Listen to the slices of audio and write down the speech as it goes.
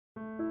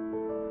Thank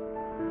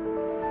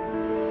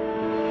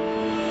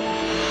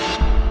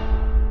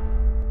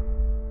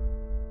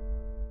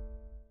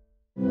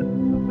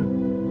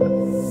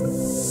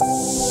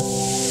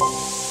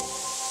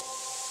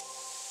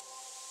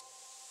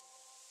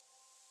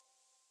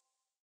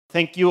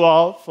you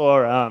all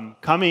for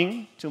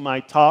coming to my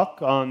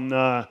talk on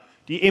the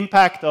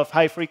impact of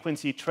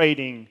high-frequency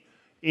trading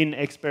in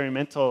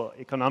experimental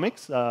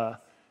economics.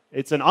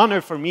 It's an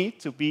honor for me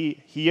to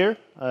be here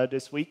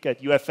this week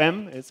at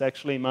UFM. It's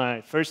actually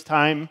my first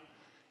time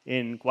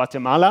in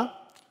Guatemala.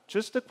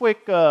 Just a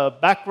quick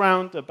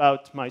background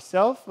about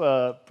myself.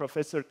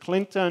 Professor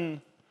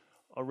Clinton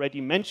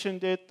already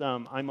mentioned it.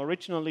 I'm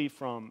originally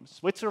from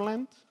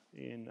Switzerland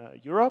in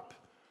Europe.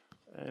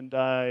 And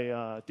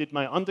I did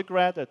my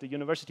undergrad at the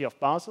University of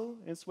Basel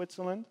in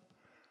Switzerland.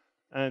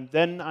 And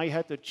then I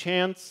had the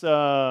chance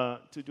to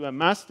do a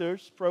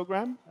master's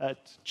program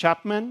at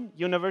Chapman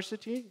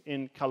University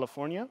in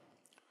California.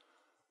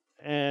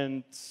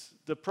 And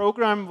the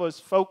program was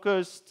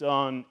focused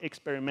on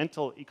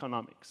experimental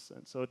economics.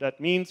 And so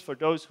that means, for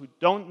those who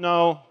don't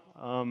know,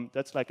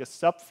 that's like a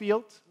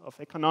subfield of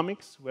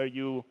economics where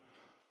you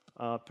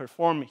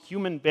perform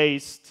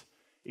human-based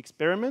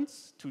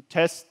experiments to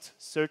test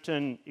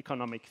certain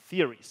economic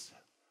theories.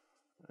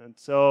 And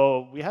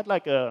so we had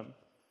like a,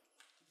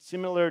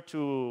 similar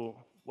to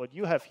what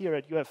you have here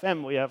at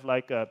UFM, we have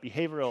like a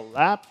behavioral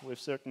lab with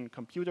certain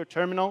computer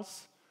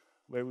terminals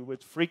where we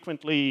would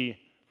frequently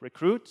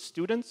recruit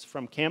students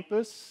from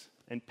campus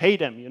and pay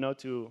them,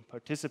 to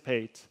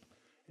participate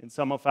in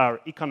some of our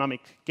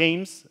economic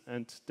games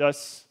and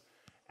thus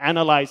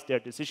analyze their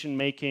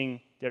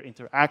decision-making, their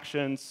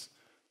interactions,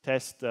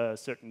 test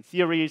certain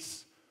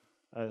theories,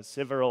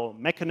 several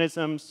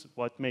mechanisms,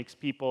 what makes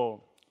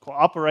people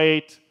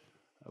cooperate,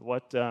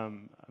 what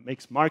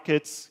makes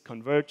markets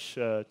converge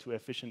to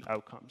efficient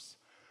outcomes.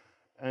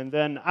 And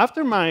then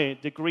after my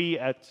degree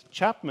at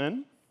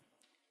Chapman,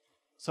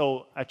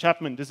 so at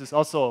Chapman, this is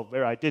also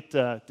where I did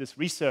this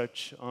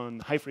research on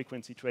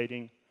high-frequency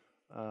trading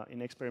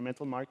in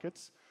experimental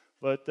markets.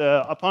 But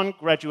upon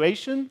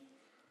graduation,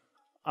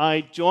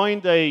 I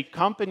joined a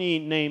company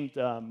named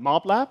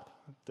MobLab.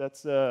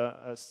 That's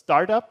a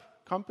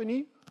startup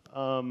company.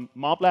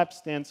 MobLab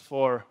stands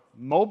for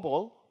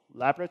Mobile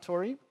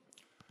Laboratory,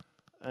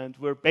 and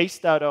we're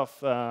based out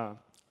of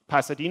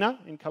Pasadena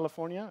in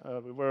California.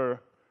 We were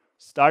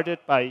started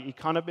by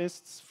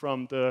economists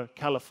from the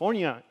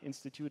California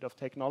Institute of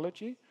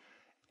Technology,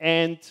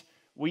 and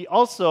we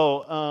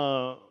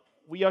also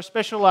we are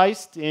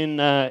specialized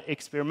in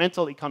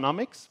experimental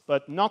economics,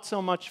 but not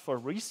so much for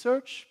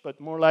research,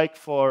 but more like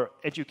for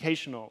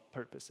educational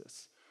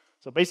purposes.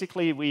 So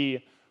basically,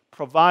 we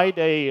provide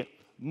a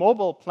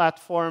mobile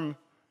platform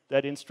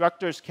that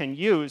instructors can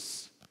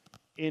use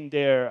in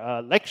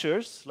their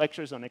lectures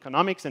on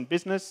economics and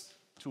business,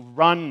 to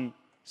run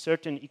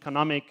certain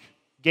economic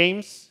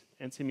games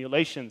and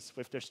simulations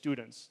with their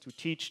students, to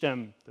teach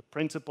them the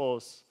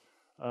principles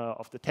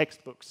of the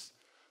textbooks,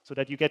 so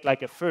that you get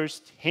like a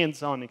first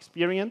hands-on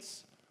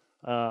experience.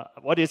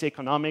 What is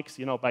economics,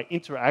 by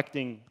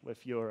interacting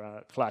with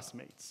your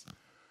classmates.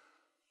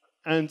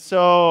 And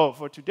so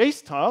for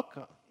today's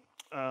talk,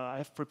 I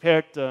have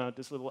prepared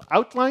this little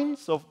outline.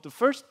 So the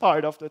first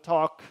part of the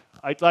talk,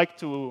 I'd like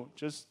to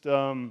just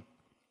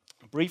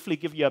briefly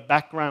give you a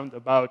background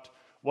about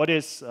what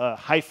is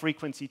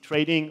high-frequency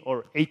trading,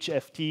 or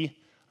HFT.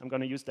 I'm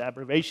going to use the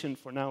abbreviation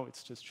for now,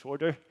 it's just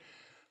shorter.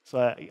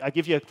 So I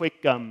give you a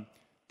quick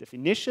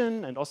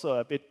definition, and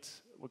also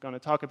we're going to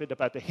talk a bit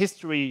about the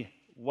history,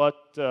 what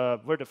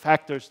were the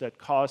factors that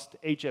caused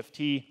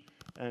HFT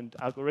and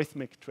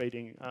algorithmic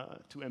trading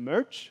to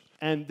emerge.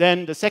 And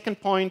then the second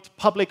point,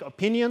 public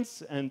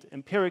opinions and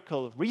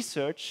empirical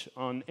research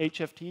on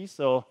HFT.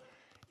 So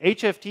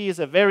HFT is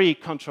a very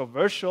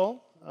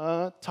controversial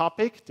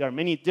topic. There are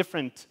many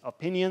different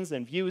opinions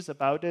and views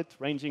about it,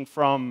 ranging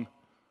from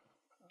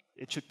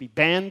it should be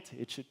banned,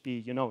 it should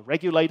be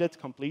regulated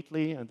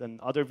completely, and then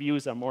other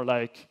views are more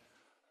like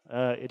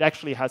it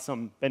actually has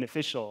some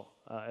beneficial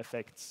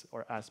effects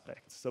or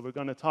aspects. So we're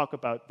going to talk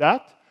about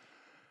that.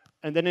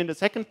 And then in the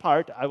second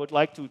part, I would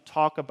like to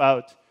talk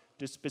about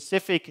the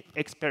specific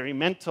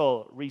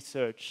experimental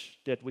research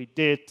that we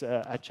did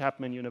at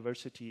Chapman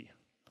University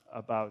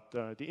about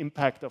the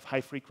impact of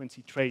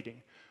high-frequency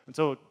trading. And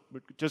so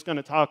we're just going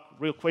to talk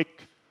real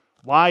quick,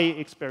 why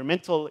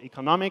experimental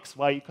economics,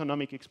 why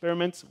economic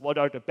experiments, what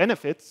are the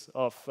benefits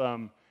of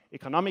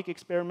economic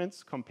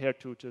experiments compared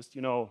to just,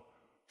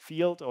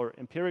 field or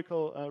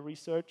empirical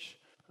research.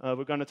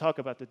 We're going to talk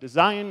about the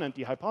design and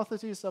the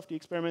hypotheses of the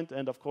experiment,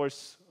 and of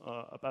course,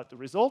 about the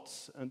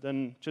results, and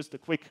then just a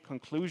quick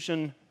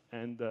conclusion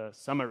and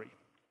summary.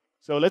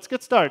 So let's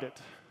get started.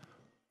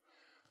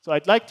 So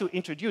I'd like to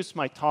introduce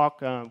my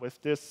talk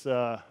with this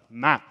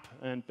map.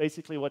 And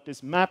basically what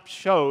this map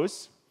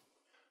shows,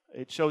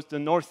 it shows the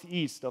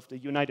northeast of the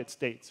United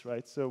States,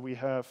 right? So we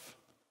have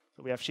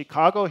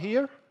Chicago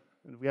here,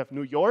 and we have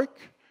New York.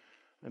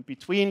 And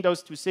between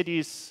those two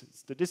cities,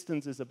 the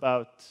distance is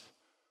about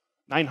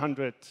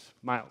 900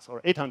 miles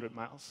or 800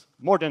 miles,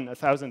 more than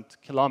 1,000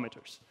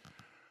 kilometers.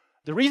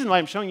 The reason why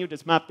I'm showing you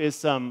this map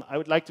is I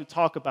would like to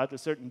talk about a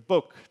certain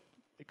book.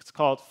 It's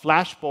called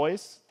Flash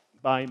Boys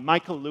by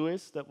Michael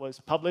Lewis that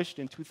was published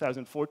in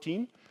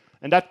 2014.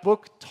 And that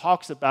book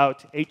talks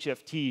about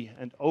HFT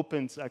and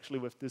opens actually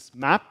with this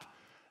map.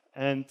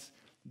 And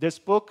this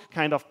book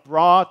kind of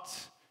brought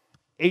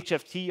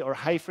HFT or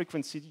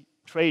high-frequency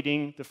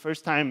trading the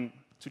first time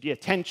to the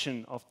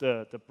attention of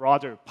the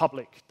broader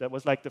public. That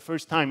was like the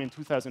first time in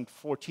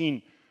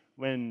 2014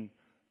 when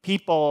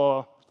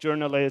people,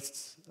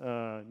 journalists,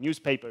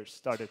 newspapers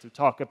started to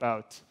talk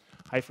about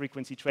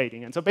high-frequency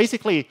trading. And so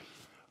basically,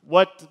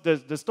 what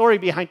the story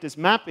behind this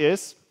map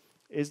is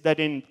that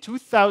in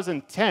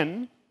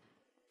 2010,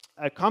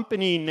 a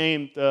company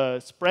named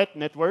Spread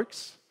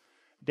Networks,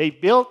 they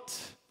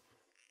built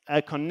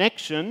a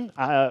connection,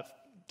 a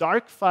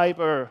dark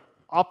fiber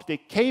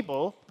optic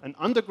cable, an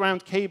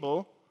underground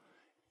cable,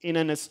 in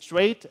as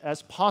straight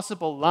as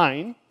possible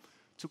line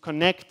to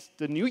connect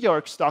the New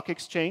York Stock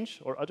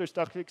Exchange or other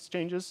stock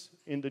exchanges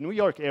in the New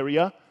York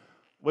area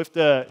with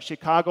the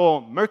Chicago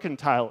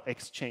Mercantile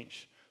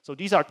Exchange. So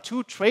these are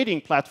two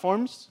trading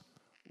platforms.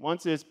 One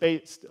is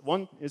based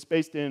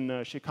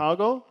in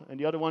Chicago, and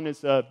the other one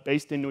is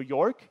based in New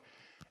York.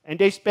 And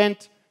they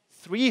spent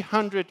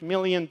 $300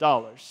 million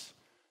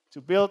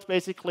to build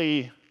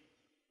basically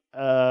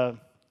a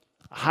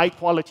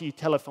high-quality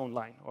telephone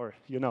line, or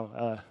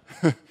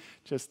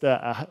just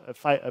a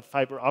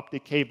fiber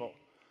optic cable.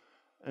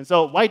 And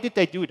so why did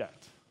they do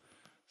that?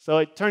 So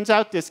it turns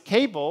out this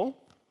cable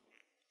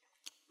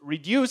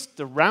reduced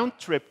the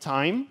round-trip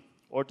time,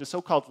 or the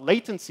so-called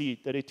latency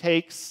that it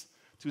takes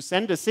to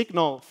send a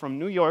signal from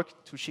New York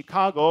to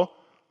Chicago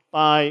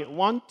by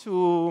 1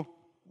 to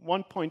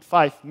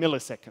 1.5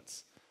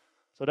 milliseconds.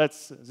 So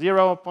that's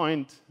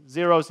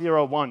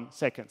 0.001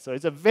 seconds. So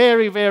it's a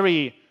very,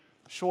 very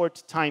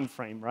short time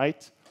frame,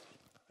 right?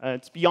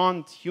 It's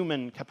beyond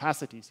human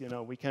capacities.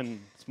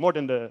 It's more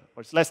than or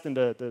it's less than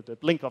the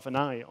blink of an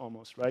eye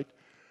almost, right?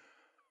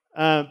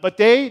 But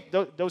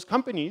those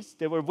companies,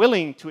 they were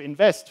willing to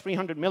invest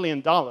 $300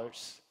 million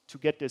to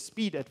get this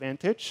speed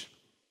advantage.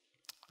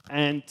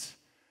 And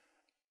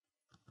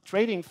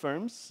trading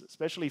firms,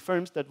 especially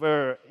firms that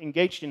were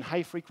engaged in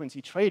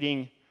high-frequency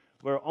trading,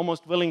 were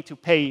almost willing to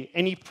pay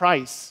any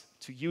price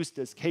to use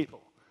this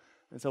cable.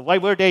 And so why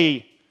were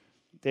they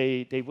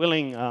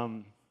willing,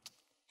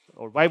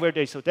 or why were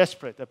they so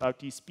desperate about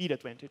these speed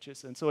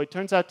advantages? And so it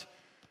turns out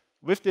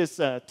with this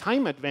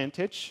time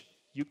advantage,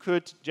 you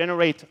could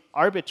generate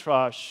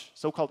arbitrage,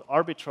 so-called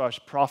arbitrage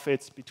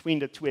profits between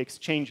the two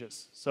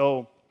exchanges.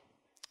 So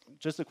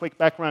just a quick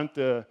background,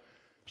 the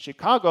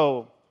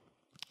Chicago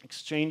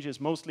exchange is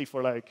mostly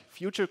for like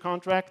future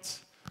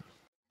contracts,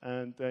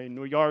 and in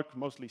New York,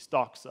 mostly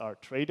stocks are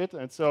traded.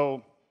 And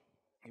so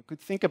you could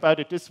think about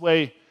it this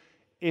way.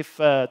 If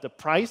the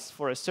price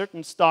for a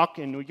certain stock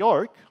in New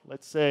York,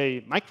 let's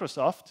say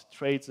Microsoft,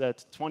 trades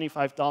at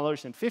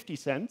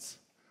 $25.50,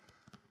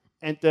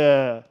 and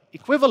the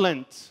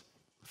equivalent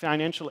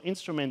financial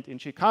instrument in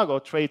Chicago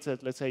trades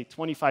at, let's say,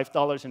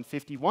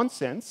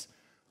 $25.51,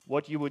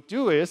 what you would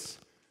do is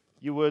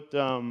you would,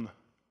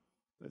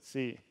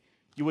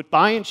 you would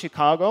buy in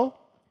Chicago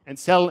and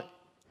sell,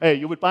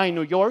 you would buy in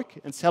New York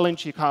and sell in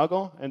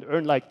Chicago and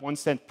earn like 1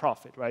 cent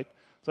profit, right?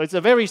 So it's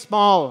a very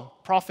small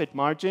profit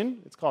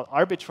margin. It's called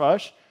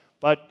arbitrage.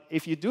 But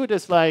if you do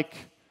this like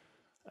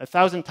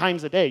 1,000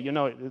 times a day,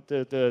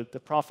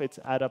 the profits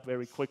add up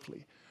very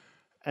quickly.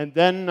 And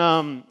then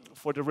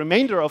for the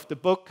remainder of the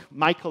book,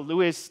 Michael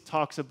Lewis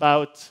talks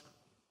about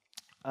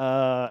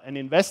an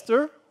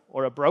investor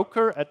or a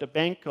broker at the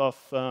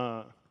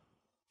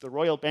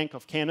Royal Bank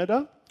of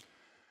Canada.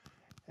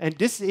 And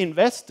this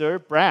investor,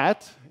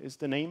 Brad, is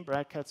the name,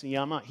 Brad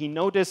Katsuyama, he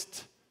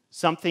noticed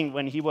something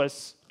when he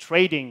was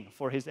trading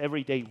for his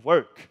everyday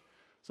work.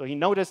 So he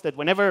noticed that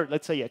whenever,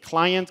 let's say, a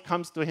client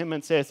comes to him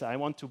and says, I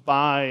want to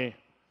buy,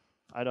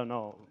 I don't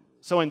know,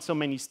 so and so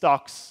many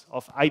stocks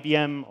of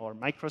IBM or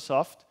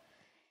Microsoft,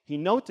 he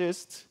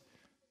noticed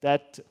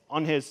that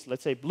on his,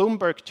 let's say,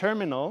 Bloomberg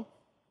terminal,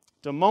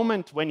 the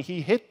moment when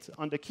he hit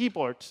on the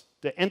keyboard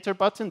the enter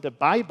button, the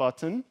buy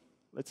button,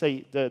 let's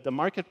say the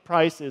market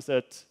price is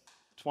at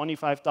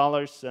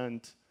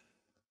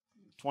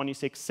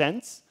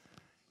 $25.26,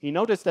 he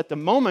noticed that the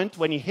moment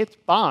when he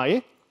hit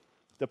buy,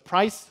 the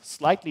price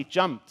slightly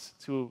jumped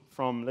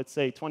from, let's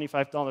say,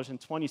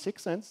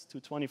 $25.26 to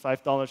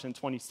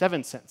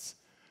 $25.27.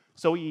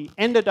 So he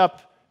ended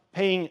up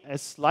paying a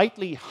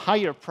slightly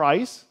higher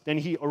price than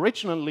he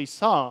originally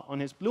saw on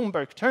his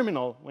Bloomberg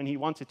terminal when he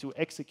wanted to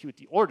execute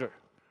the order.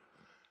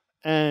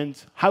 And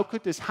how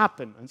could this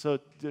happen? And so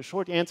the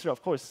short answer,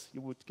 of course,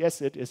 you would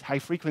guess it, is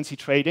high-frequency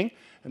trading.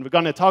 And we're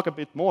going to talk a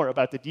bit more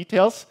about the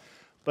details.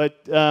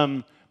 But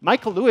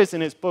Michael Lewis,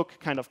 in his book,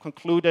 kind of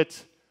concluded,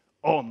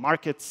 oh,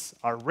 markets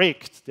are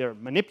rigged. They're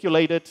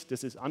manipulated.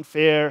 This is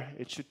unfair.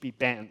 It should be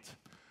banned.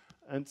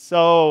 And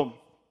so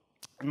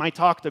in my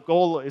talk, the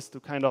goal is to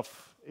kind of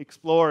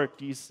explore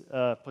these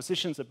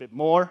positions a bit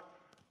more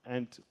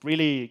and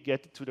really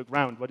get to the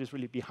ground what is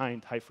really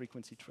behind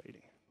high-frequency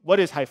trading. What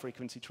is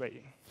high-frequency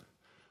trading?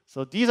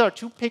 So these are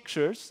two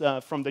pictures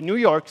from the New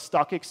York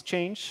Stock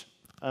Exchange.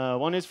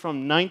 One is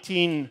from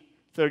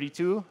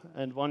 1932,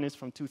 and one is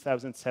from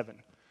 2007.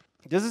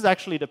 This is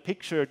actually the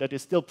picture that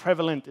is still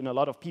prevalent in a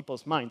lot of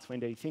people's minds when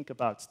they think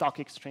about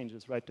stock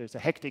exchanges, right? There's a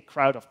hectic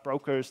crowd of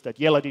brokers that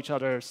yell at each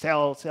other,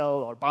 sell,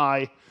 or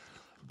buy.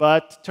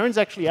 But turns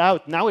actually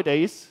out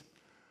nowadays,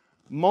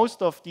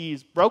 most of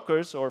these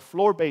brokers or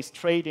floor-based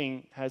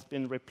trading has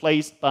been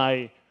replaced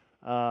by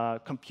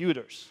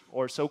computers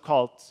or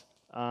so-called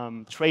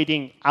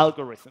trading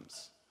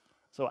algorithms.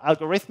 So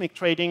algorithmic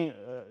trading,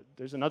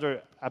 there's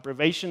another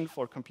abbreviation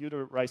for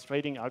computerized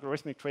trading,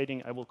 algorithmic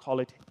trading, I will call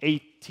it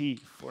AT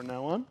for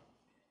now on.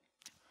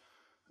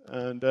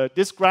 And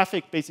this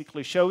graphic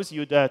basically shows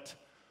you that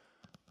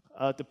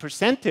the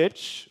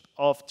percentage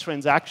of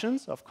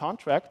transactions, of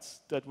contracts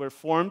that were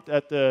formed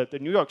at the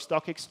New York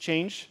Stock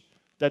Exchange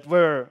that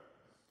were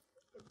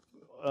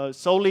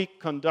solely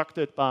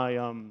conducted by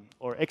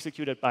or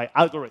executed by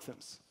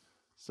algorithms.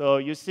 So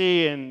you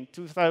see in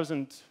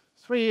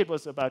 2003 it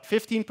was about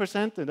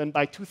 15%, and then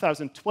by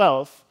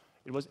 2012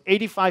 it was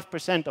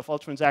 85% of all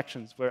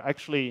transactions were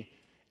actually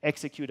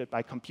executed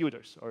by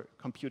computers or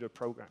computer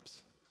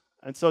programs.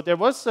 And so there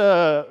was,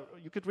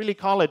 you could really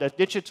call it a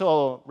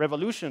digital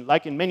revolution,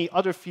 like in many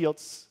other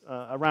fields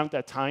around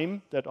that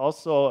time that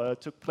also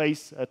took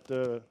place at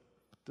the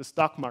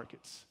stock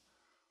markets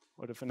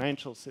or the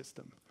financial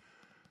system.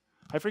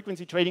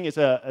 High-frequency trading is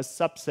a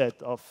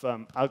subset of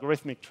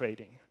algorithmic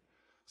trading.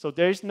 So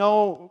there is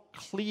no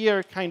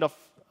clear kind of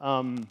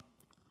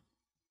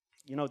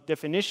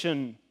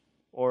definition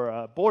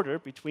or border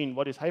between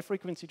what is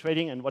high-frequency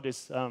trading and what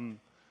is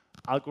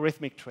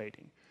algorithmic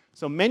trading.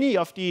 So many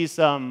of these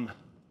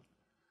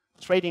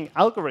trading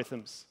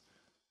algorithms,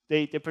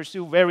 they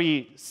pursue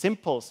very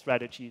simple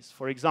strategies.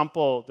 For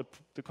example,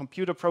 the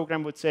computer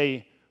program would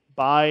say,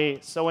 buy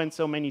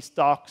so-and-so many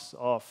stocks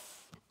of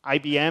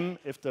IBM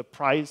if the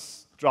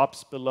price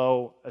drops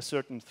below a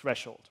certain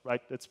threshold,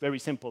 right? That's very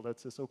simple.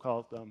 That's a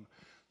so-called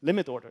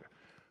limit order.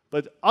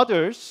 But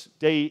others,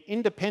 they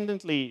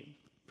independently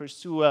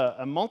pursue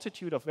a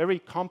multitude of very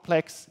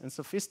complex and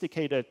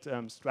sophisticated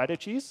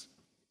strategies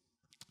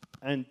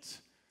and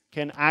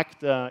can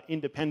act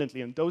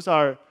independently. And those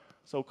are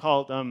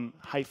so-called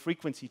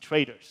high-frequency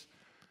traders.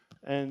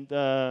 And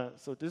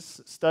so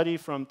this study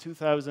from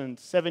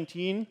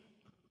 2017,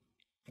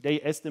 they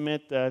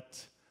estimate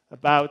that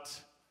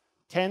about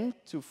 10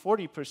 to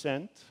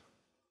 40%,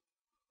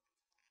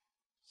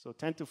 so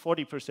 10 to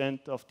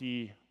 40% of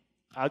the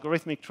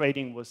algorithmic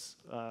trading was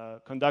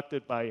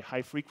conducted by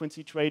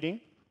high-frequency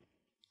trading.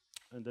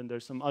 And then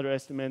there's some other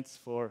estimates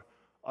for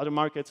other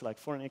markets like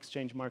foreign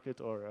exchange market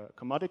or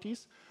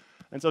commodities.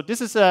 And so this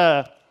is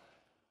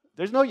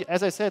there's no,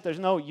 as I said, there's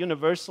no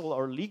universal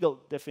or legal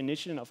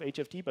definition of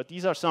HFT, but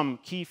these are some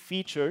key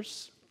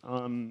features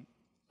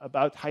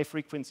about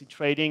high-frequency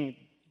trading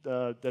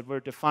that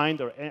were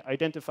defined or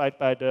identified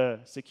by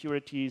the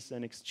Securities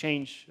and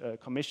Exchange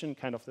Commission,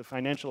 kind of the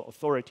financial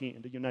authority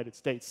in the United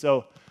States.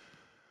 So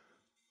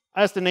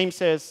as the name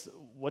says,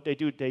 what they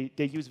do, they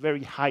use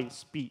very high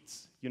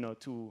speeds,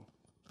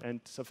 and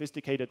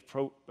sophisticated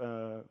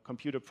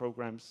computer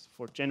programs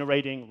for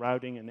generating,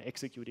 routing, and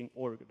executing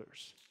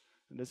orders.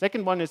 And the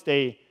second one is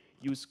they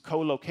use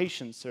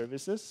co-location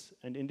services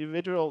and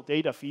individual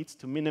data feeds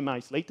to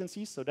minimize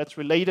latencies. So that's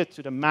related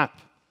to the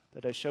map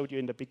that I showed you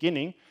in the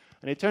beginning.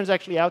 And it turns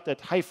actually out that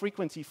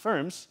high-frequency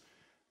firms,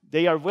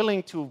 they are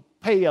willing to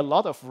pay a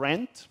lot of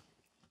rent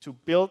to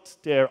build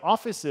their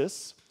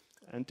offices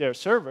and their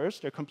servers,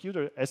 their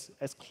computer,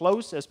 as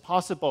close as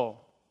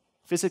possible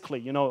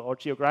physically, or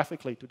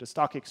geographically to the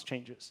stock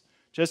exchanges,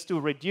 just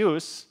to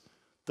reduce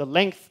the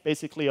length,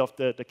 basically, of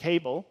the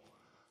cable,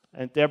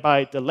 and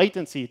thereby the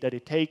latency that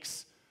it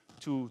takes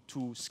to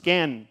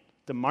scan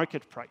the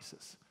market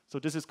prices. So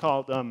this is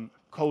called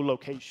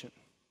co-location.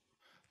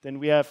 Then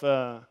we have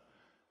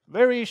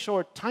very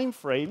short time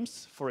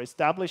frames for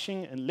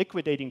establishing and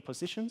liquidating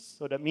positions.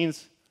 So that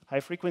means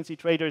high-frequency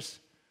traders,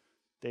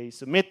 they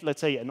submit,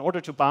 let's say, an order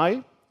to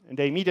buy, and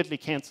they immediately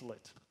cancel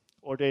it.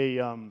 Or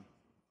they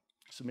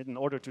submit an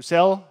order to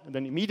sell, and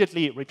then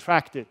immediately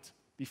retract it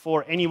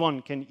before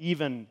anyone can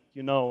even,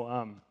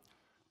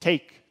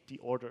 take the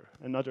order,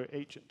 another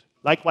agent.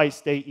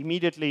 Likewise, they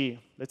immediately,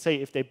 let's say,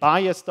 if they buy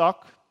a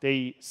stock,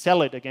 they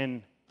sell it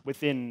again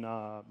within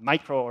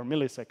micro or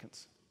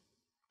milliseconds.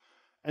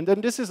 And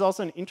then this is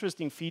also an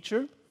interesting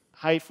feature.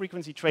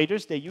 High-frequency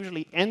traders, they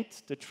usually end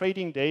the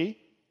trading day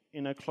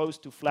in a close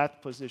to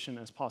flat position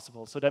as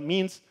possible. So that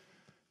means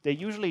they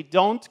usually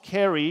don't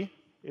carry,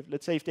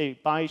 let's say if they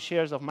buy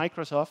shares of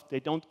Microsoft, they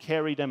don't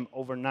carry them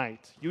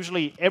overnight.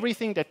 Usually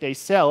everything that they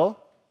sell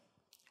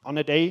on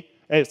a day,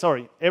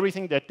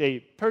 everything that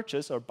they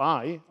purchase or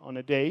buy on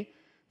a day,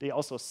 they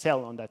also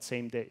sell on that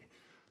same day.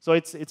 So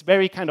it's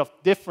very kind of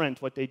different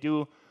what they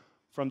do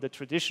from the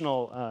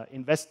traditional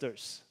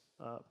investors'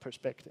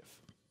 perspective.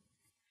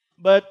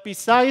 But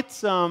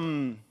besides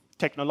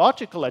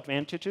technological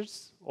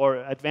advantages or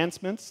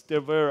advancements,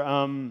 there were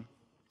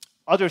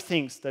other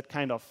things that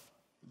kind of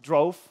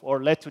drove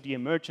or led to the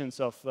emergence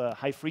of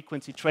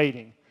high-frequency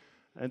trading.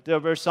 And there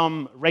were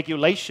some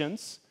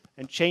regulations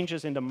and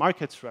changes in the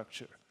market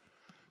structure.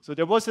 So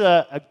there was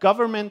a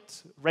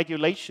government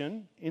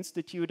regulation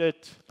instituted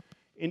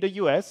in the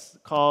US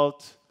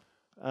called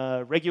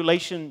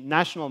Regulation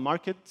National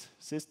Market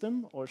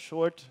System, or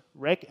short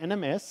Reg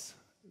NMS,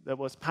 that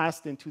was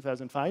passed in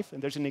 2005.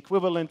 And there's an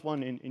equivalent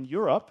one in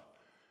Europe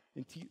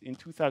in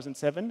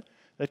 2007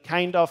 that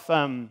kind of,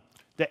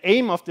 the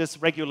aim of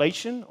this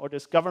regulation or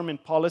this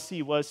government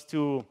policy was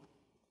to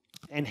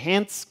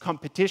enhance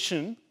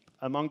competition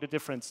among the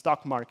different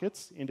stock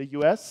markets in the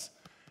US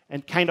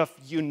and kind of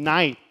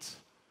unite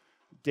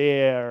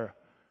their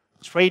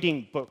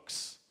trading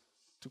books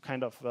to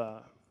kind of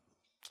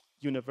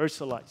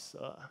universalize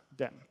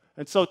them.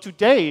 And so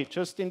today,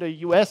 just in the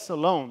US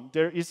alone,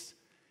 there is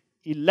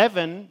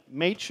 11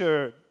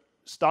 major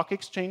stock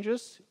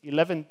exchanges,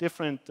 11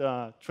 different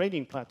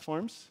trading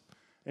platforms,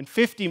 and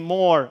 50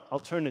 more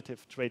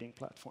alternative trading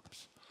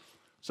platforms.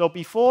 So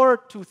before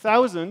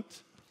 2000,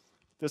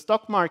 the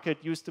stock market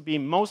used to be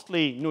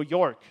mostly New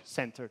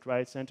York-centered,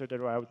 right? Centered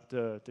around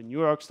the New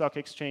York Stock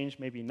Exchange,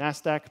 maybe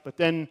NASDAQ. But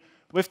then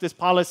with this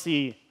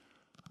policy,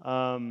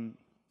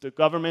 the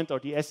government or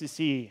the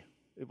SEC,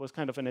 it was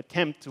kind of an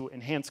attempt to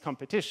enhance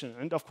competition.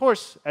 And of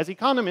course, as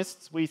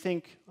economists, we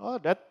think, oh,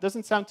 that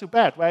doesn't sound too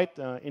bad, right?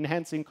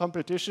 Enhancing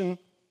competition,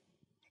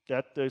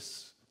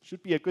 this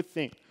should be a good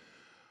thing.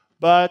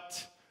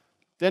 But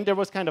then there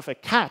was kind of a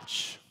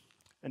catch,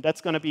 and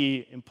that's going to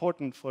be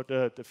important for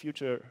the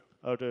future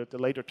or the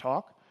later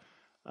talk.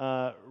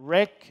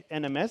 Reg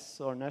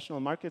NMS, or National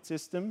Market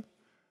System,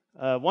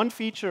 one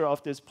feature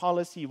of this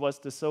policy was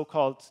the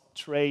so-called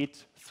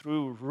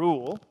trade-through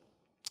rule,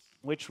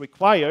 which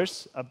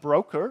requires a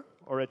broker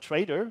or a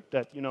trader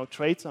that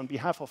trades on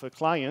behalf of a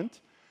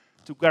client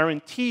to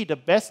guarantee the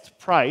best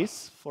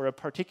price for a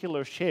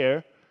particular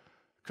share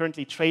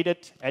currently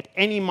traded at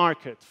any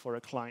market for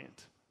a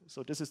client.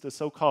 So this is the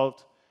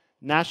so-called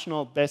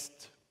national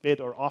best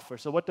bid or offer.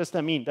 So what does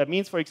that mean? That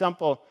means, for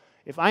example,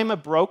 if I'm a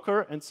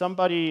broker and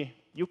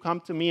you come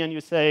to me and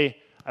you say,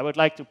 I would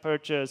like to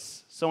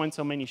purchase so and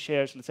so many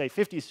shares, let's say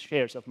 50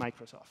 shares of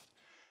Microsoft.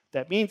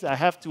 That means I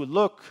have to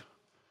look,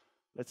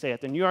 let's say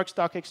at the New York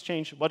Stock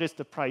Exchange, what is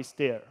the price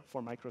there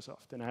for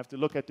Microsoft? And I have to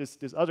look at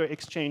this other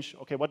exchange,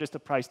 okay, what is the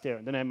price there?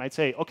 And then I might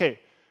say, okay,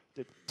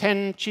 the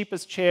 10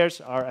 cheapest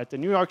shares are at the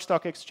New York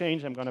Stock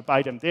Exchange, I'm going to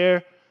buy them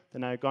there.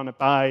 Then I'm going to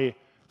buy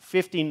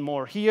 15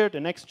 more here, the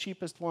next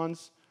cheapest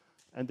ones,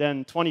 and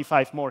then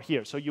 25 more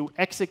here. So you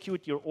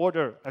execute your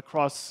order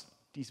across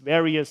these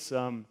various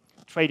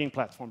trading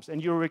platforms,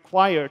 and you're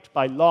required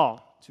by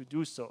law to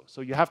do so. So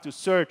you have to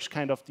search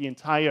kind of the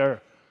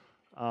entire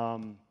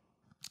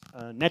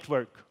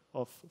network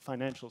of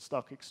financial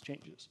stock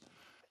exchanges.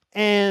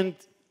 And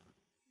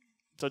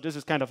so this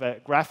is kind of a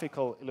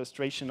graphical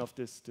illustration of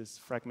this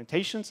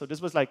fragmentation. So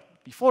this was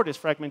like, before this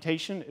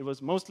fragmentation, it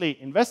was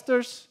mostly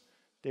investors.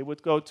 They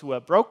would go to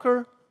a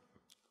broker,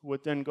 who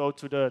would then go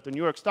to the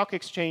New York Stock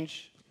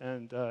Exchange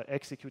and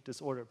execute this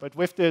order. But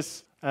with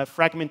this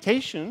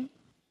fragmentation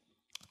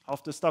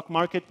of the stock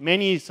market,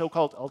 many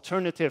so-called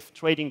alternative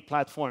trading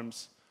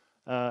platforms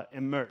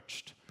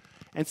emerged.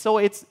 And so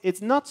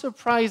it's not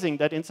surprising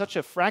that in such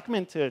a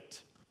fragmented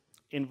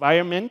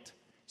environment,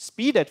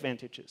 speed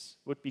advantages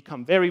would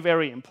become very,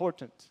 very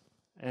important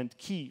and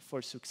key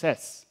for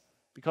success.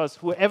 Because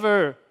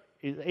whoever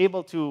is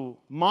able to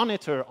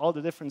monitor all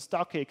the different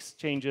stock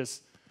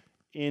exchanges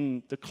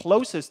in the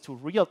closest to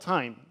real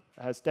time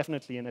has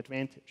definitely an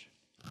advantage.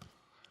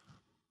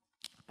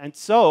 And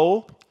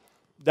so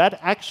that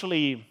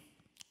actually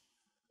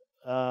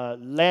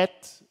led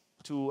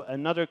to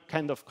another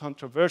kind of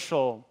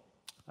controversial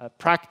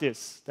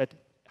practice that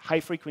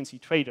high-frequency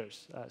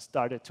traders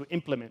started to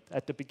implement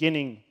at the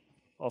beginning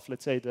of,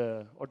 let's say,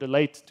 the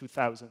late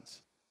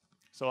 2000s.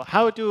 So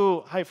how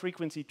do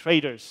high-frequency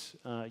traders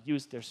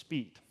use their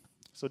speed?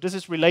 So this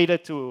is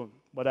related to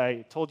what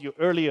I told you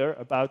earlier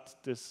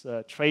about this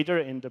trader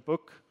in the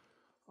book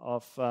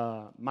of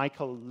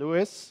Michael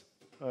Lewis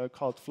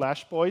called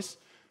Flash Boys.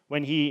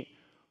 When he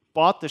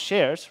bought the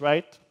shares,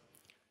 right,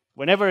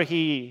 whenever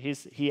he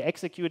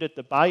executed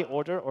the buy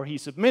order, or he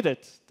submitted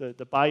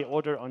the buy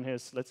order on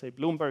his, let's say,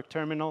 Bloomberg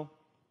terminal,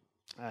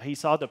 he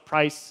saw the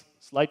price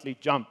slightly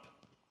jump.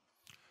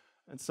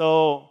 And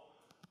so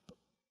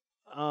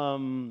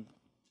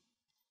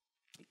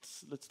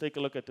let's take a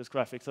look at this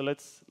graphic. So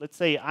let's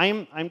say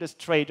I'm this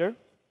trader,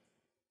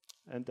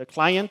 and the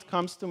client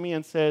comes to me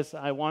and says,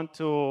 I want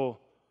to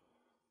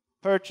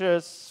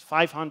purchase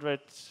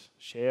 500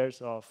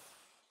 shares of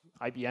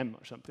IBM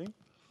or something.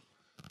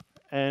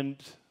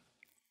 And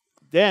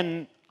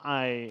then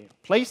I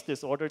place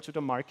this order to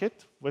the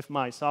market with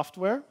my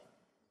software,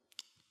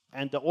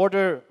 and the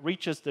order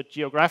reaches the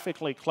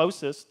geographically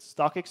closest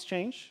stock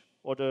exchange,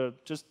 or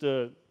just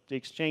the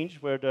exchange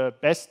where the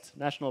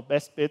national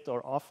best bid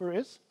or offer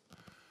is.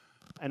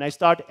 And I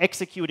start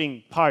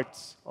executing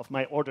parts of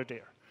my order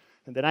there.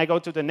 And then I go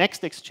to the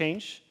next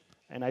exchange,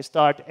 and I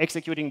start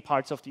executing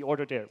parts of the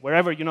order there,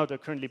 wherever the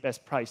currently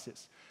best price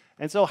is.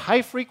 And so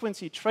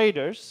high-frequency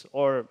traders,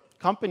 or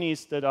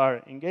companies that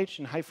are engaged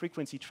in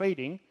high-frequency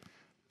trading,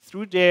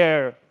 through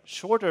their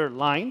shorter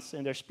lines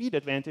and their speed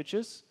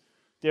advantages,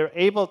 they're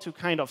able to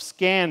kind of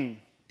scan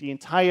the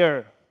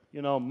entire,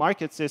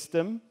 market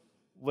system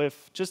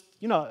with just,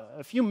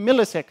 a few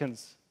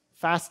milliseconds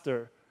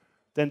faster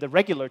than the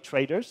regular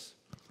traders.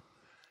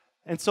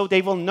 And so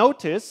they will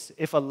notice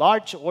if a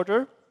large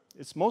order,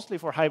 it's mostly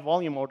for high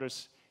volume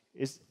orders,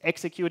 is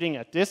executing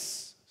at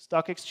this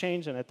stock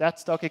exchange and at that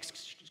stock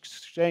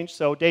exchange.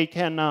 So they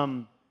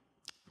can,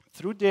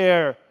 through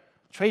their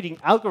trading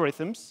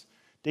algorithms,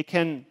 they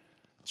can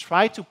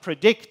try to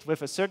predict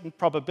with a certain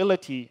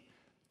probability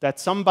that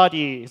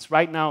somebody is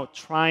right now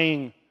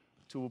trying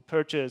to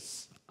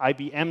purchase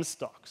IBM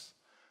stocks.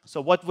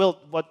 So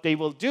what they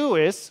will do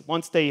is,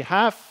 once they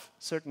have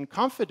certain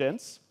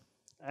confidence,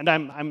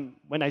 and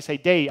when I say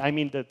they, I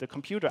mean the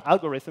computer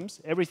algorithms,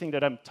 everything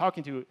that I'm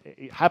talking to,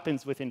 it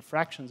happens within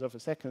fractions of a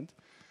second.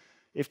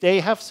 If they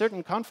have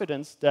certain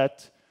confidence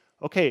that,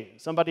 okay,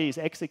 somebody is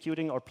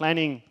executing or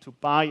planning to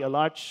buy a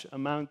large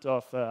amount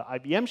of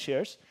IBM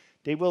shares,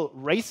 they will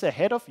race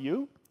ahead of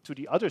you to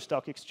the other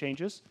stock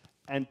exchanges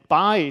and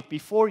buy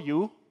before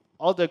you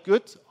all the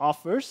good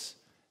offers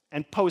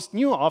and post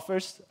new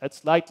offers at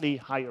slightly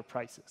higher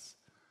prices.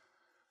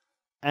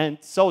 And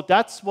so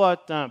that's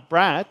what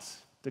Brad,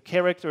 the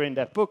character in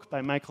that book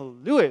by Michael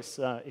Lewis,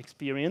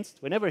 experienced.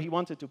 Whenever he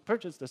wanted to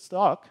purchase the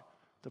stock,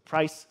 the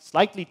price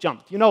slightly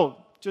jumped,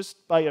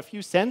 just by a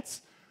few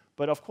cents.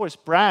 But of course,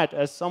 Brad,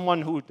 as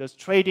someone who does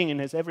trading in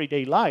his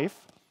everyday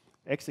life,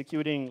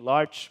 executing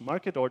large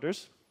market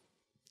orders,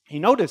 he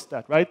noticed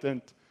that, right?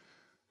 And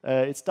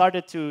it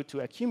started to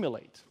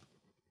accumulate.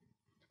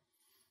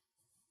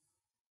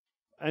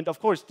 And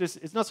of course,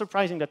 it's not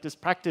surprising that this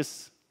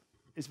practice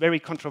is very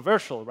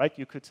controversial, right?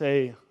 You could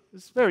say,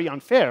 it's very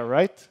unfair,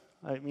 right?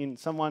 I mean,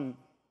 someone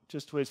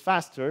just who is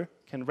faster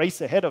can race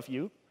ahead of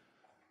you,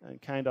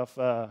 and kind of,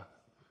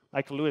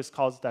 Michael Lewis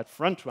calls that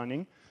front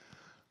running.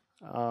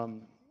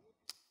 And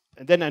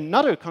then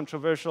another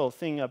controversial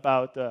thing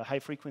about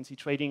high-frequency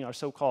trading are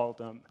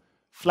so-called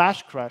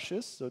flash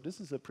crashes. So this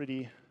is a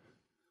pretty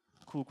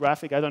cool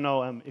graphic. I don't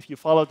know if you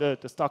follow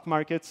the stock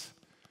markets.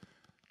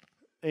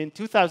 In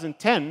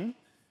 2010,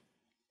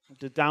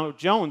 the Dow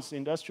Jones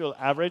Industrial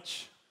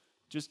Average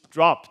just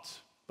dropped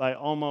by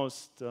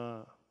almost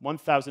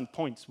 1,000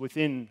 points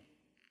within,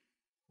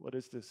 what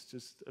is this,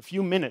 just a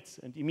few minutes,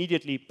 and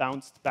immediately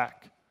bounced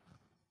back.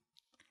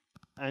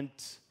 And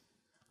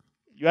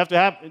you have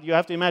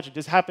to imagine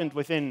this happened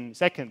within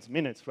seconds,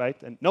 minutes,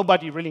 right? And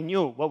nobody really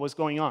knew what was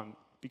going on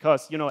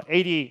because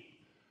 80%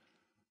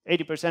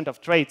 of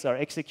trades are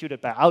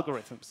executed by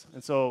algorithms,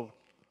 and so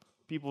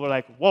people were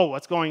like, "Whoa,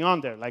 what's going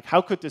on there? Like,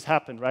 how could this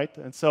happen, right?"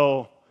 And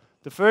so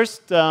the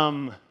first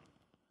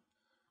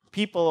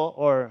people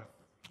or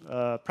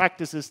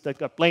practices that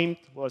got blamed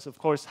was, of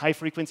course,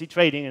 high-frequency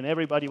trading, and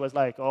everybody was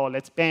like, "Oh,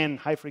 let's ban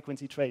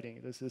high-frequency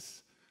trading.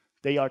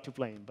 They are to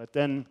blame." But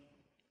then,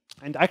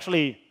 and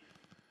actually,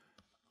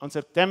 on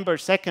September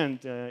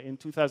 2nd, in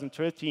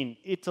 2013,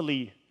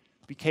 Italy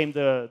became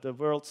the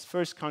world's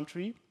first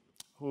country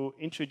who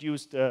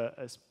introduced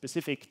a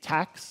specific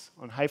tax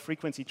on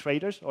high-frequency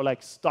traders, or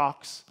like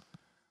stocks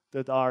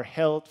that are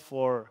held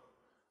for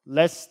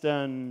less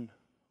than,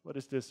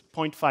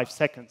 0.5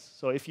 seconds.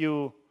 So if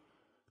you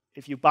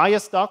buy a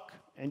stock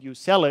and you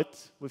sell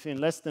it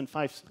within less than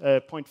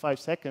 0.5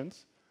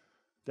 seconds,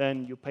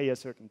 then you pay a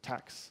certain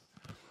tax.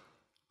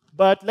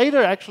 But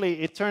later,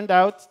 actually, it turned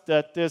out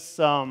that this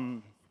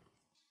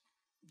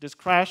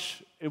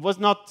crash,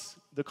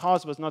 the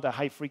cause was not a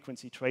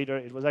high-frequency trader.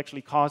 It was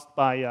actually caused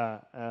by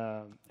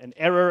an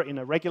error in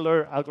a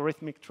regular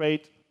algorithmic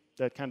trade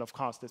that kind of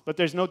caused this. But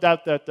there's no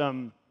doubt that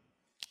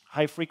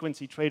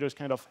high-frequency traders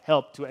kind of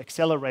helped to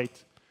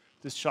accelerate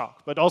this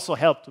shock, but also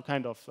helped to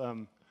kind of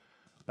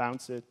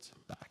bounce it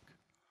back.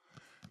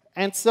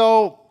 And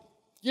so,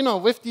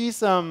 with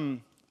these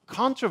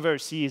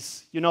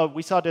controversies,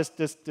 we saw this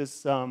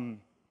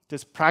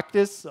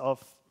practice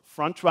of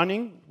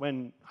front-running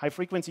when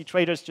high-frequency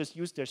traders just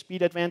used their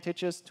speed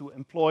advantages to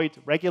employ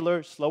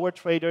regular, slower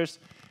traders,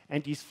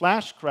 and these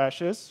flash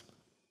crashes.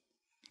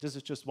 This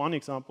is just one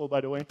example, by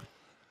the way.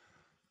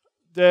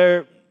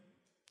 There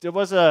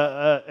was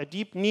a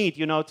deep need,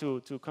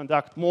 to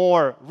conduct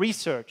more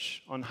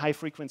research on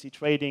high-frequency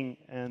trading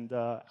and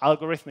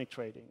algorithmic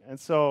trading. And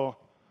so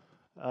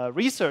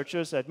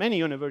researchers at many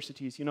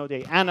universities,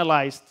 they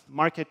analyzed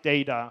market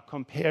data,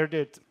 compared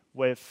it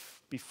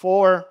with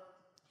before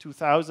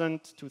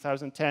 2000,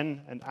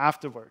 2010, and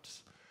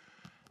afterwards.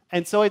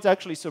 And so it's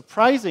actually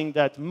surprising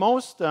that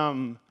most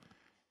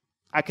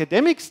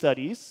academic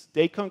studies,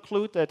 they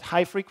conclude that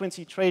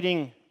high-frequency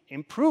trading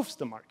improves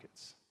the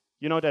markets.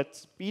 That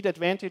speed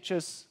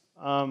advantages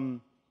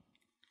help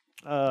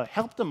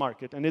the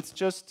market. And it's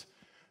just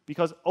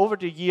because over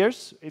the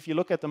years, if you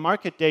look at the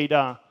market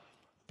data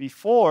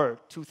before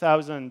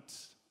 2000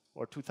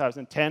 or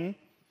 2010,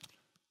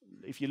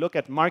 if you look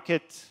at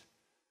market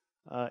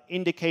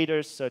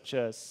indicators such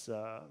as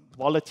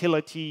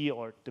volatility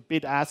or the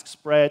bid-ask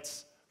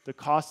spreads, the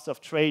costs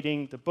of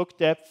trading, the book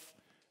depth,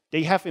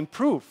 they have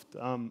improved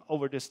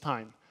over this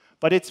time.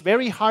 But it's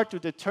very hard to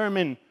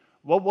determine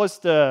what was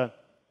the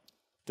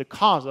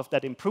cause of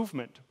that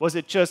improvement? Was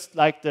it just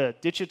like the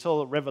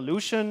digital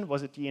revolution?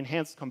 Was it the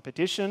enhanced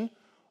competition?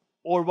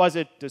 Or was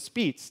it the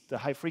speeds, the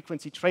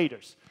high-frequency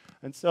traders?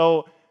 And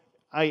so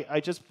I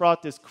just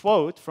brought this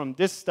quote from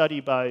this study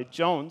by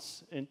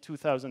Jones in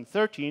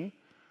 2013.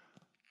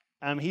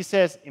 He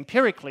says,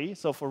 empirically,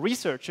 so for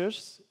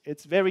researchers,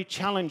 it's very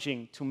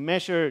challenging to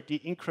measure the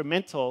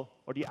incremental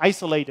or the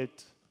isolated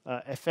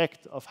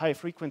effect of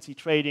high-frequency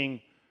trading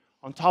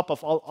on top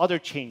of all other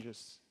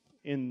changes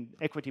in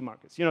equity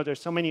markets. You know,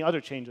 there's so many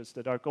other changes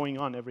that are going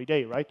on every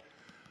day, right?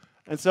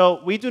 And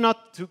so we do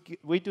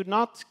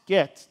not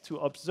get to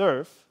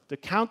observe the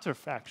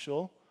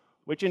counterfactual,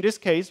 which in this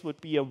case would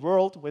be a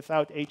world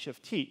without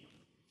HFT.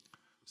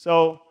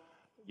 So,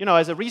 you know,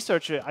 as a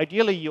researcher,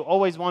 ideally you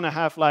always want to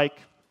have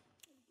like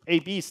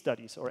A/B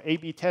studies or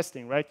A/B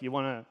testing, right? You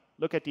want to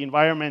look at the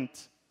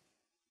environment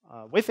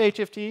with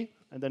HFT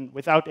and then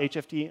without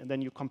HFT, and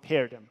then you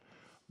compare them.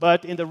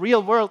 But in the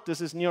real world,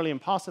 this is nearly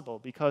impossible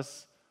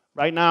because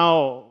right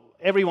now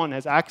everyone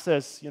has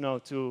access, you know,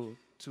 to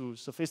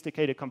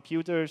sophisticated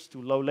computers, to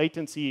low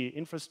latency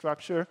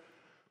infrastructure.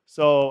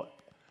 So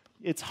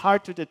it's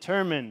hard to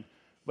determine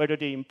whether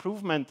the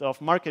improvement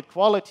of market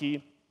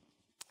quality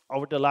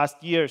over the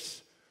last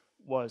years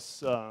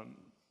was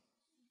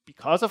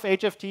because of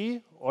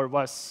HFT or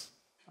was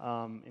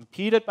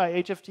impeded by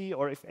HFT,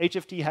 or if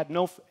HFT had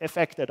no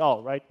effect at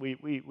all, right?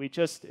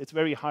 It's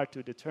very hard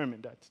to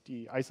determine that,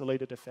 the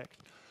isolated effect.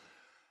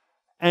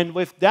 And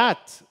with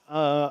that,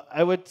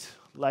 I would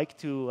like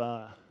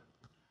to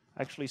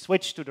actually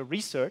switch to the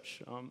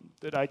research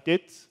that I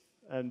did,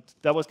 and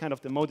that was kind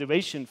of the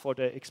motivation for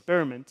the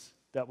experiment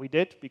that we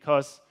did,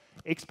 because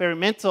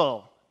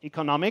experimental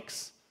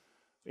economics,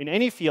 in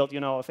any field, you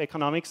know, of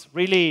economics,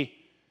 really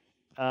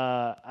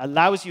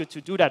allows you to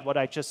do that, what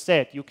I just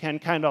said. You can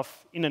kind of,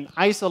 in an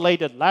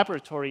isolated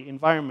laboratory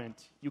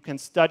environment, you can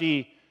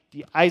study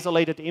the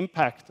isolated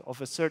impact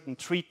of a certain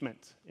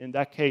treatment, in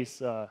that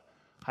case,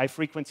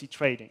 high-frequency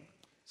trading.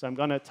 So I'm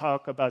going to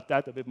talk about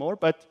that a bit more,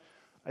 but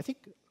I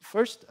think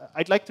first,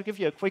 I'd like to give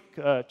you a quick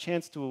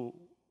chance to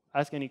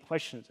ask any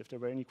questions, if there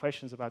were any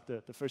questions about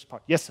the first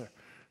part. Yes, sir?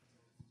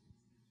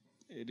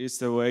 It is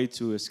the way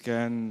to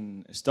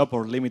scan stop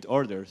or limit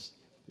orders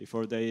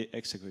before they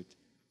execute.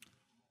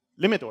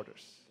 Limit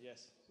orders?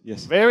 Yes.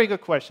 Yes. Very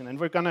good question, and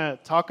we're going to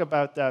talk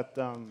about that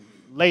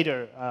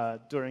later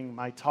during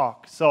my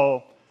talk.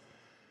 So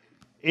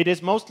it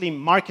is mostly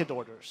market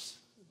orders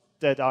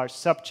that are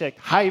subject,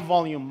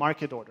 high-volume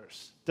market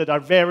orders that are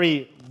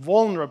very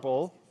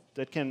vulnerable,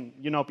 that can,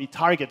 you know, be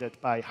targeted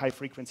by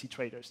high-frequency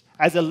traders.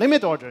 As a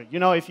limit order, you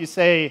know, if you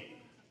say,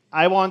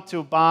 I want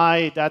to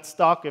buy that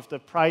stock if the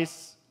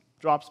price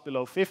drops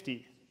below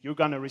 50, you're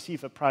going to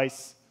receive a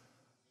price,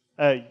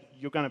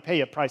 you're going to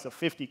pay a price of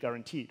 50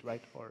 guaranteed,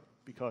 right? Or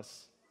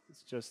because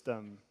it's just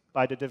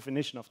by the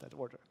definition of that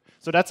order.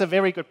 So that's a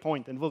very good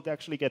point, and we'll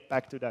actually get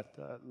back to that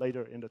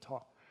later in the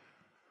talk.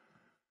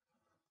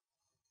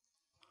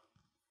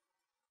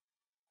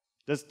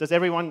 Does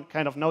everyone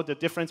kind of know the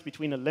difference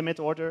between a limit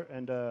order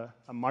and a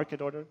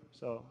market order?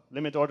 So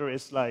limit order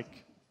is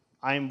like,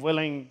 I'm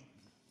willing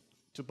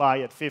to buy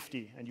at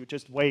 50, and you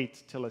just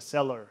wait till a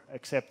seller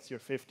accepts your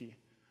 50.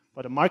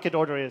 But a market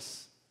order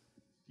is,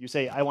 you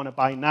say, I want to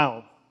buy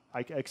now.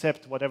 I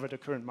accept whatever the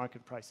current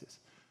market price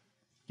is.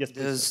 Yes,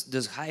 please.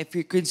 Does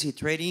high-frequency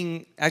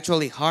trading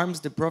actually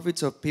harms the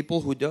profits of people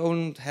who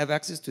don't have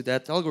access to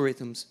that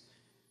algorithms?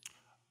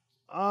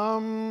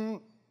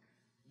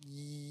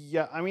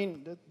 Yeah, I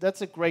mean,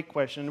 that's a great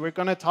question. We're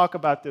going to talk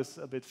about this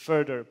a bit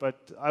further,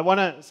 but I want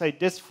to say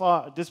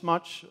this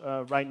much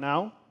right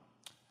now.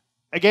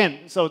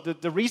 Again, so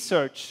the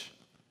research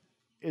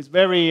is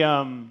very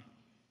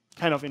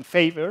kind of in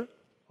favor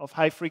of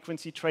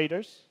high-frequency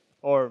traders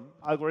or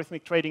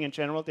algorithmic trading in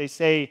general. They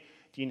say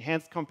the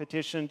enhanced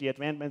competition, the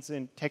advancements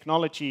in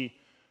technology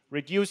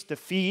reduce the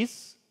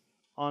fees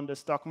on the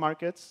stock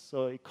markets,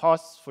 so it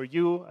costs for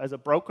you as a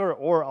broker,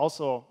 or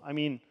also, I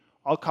mean,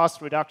 all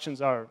cost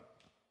reductions are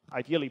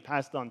ideally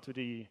passed on to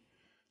the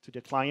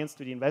clients,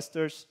 to the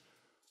investors.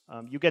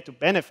 You get to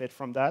benefit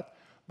from that.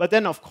 But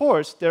then, of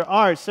course, there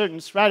are certain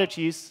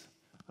strategies.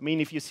 I mean,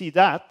 if you see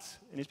that,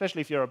 and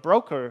especially if you're a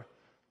broker,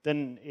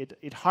 then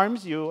it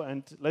harms you.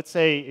 And let's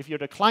say if you're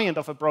the client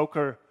of a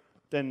broker,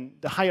 then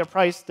the higher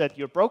price that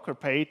your broker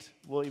paid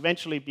will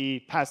eventually be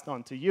passed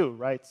on to you,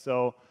 right?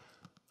 So,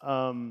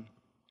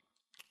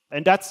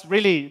 and that's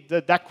really,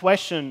 that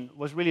question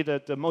was really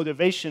the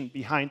motivation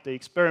behind the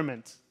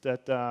experiment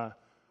that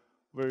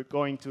we're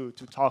going to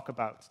talk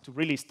about, to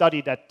really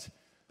study that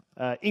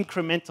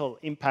incremental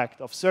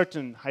impact of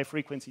certain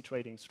high-frequency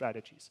trading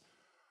strategies.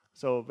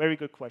 So, very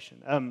good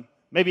question.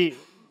 Maybe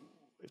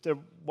if there's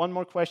one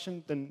more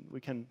question, then we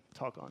can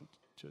talk on,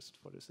 just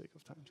for the sake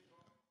of time.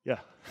 Yeah.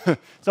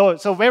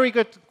 So very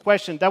good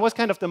question. That was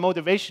kind of the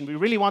motivation. We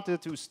really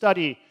wanted to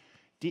study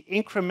the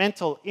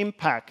incremental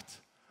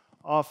impact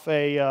of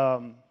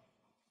a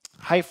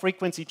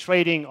high-frequency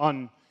trading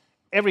on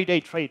everyday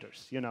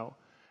traders, you know.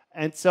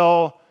 And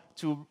so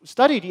to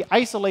study the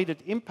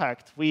isolated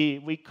impact,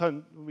 we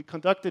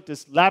conducted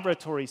this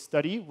laboratory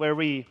study where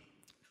we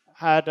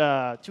had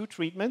 2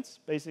 treatments,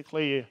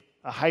 basically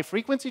a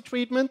high-frequency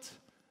treatment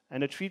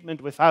and a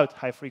treatment without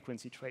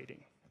high-frequency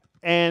trading.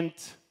 And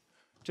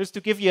just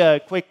to give you a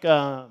quick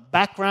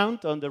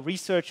background on the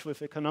research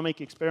with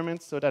economic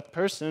experiments, so that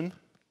person,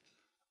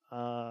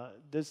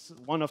 this is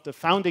one of the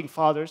founding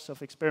fathers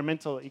of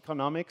experimental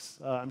economics.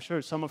 I'm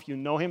sure some of you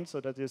know him,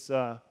 so that is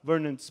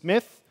Vernon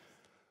Smith,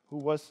 who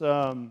was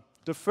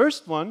the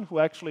first one who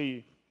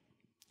actually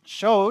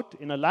showed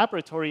in a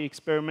laboratory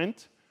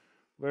experiment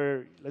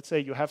where, let's say,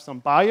 you have some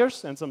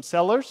buyers and some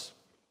sellers,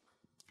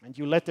 and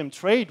you let them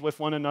trade with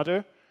one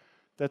another,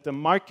 that the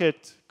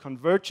market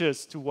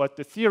converges to what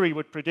the theory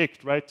would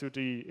predict, right, to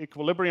the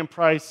equilibrium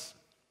price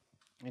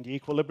and the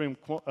equilibrium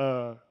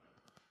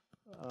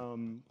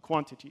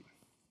quantity.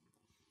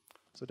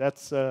 So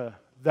that's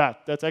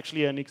that. That's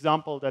actually an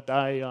example that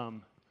I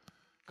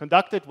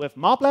conducted with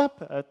MobLab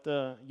at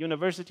the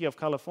University of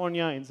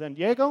California in San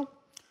Diego.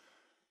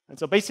 And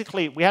so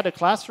basically, we had a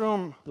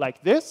classroom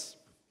like this,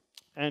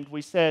 and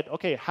we said,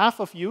 okay, half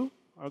of you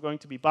are going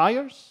to be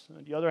buyers,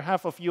 and the other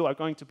half of you are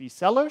going to be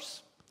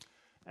sellers.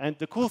 And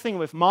the cool thing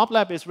with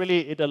MobLab is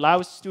really it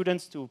allows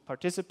students to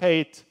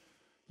participate,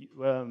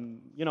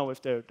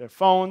 with their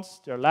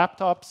phones, their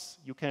laptops.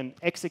 You can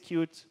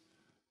execute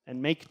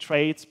and make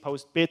trades,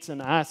 post bids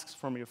and asks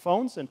from your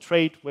phones, and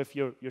trade with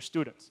your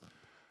students.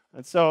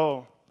 And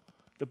so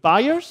the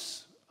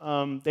buyers,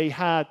 they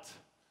had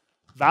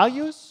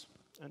values,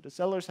 and the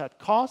sellers had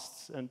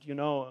costs. And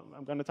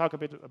I'm going to talk a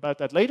bit about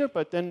that later.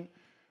 But then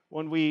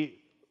when we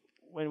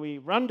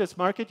run this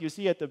market, you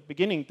see at the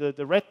beginning,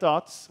 the red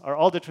dots are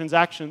all the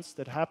transactions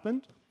that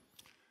happened.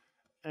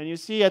 And you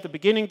see at the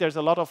beginning, there's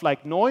a lot of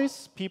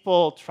noise.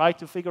 People try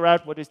to figure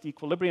out what is the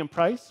equilibrium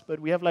price, but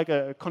we have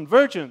a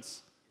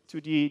convergence to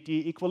the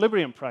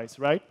equilibrium price,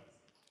 right?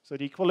 So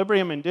the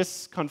equilibrium in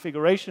this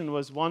configuration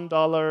was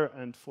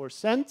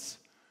 $1.04.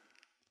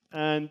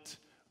 And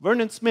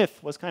Vernon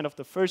Smith was kind of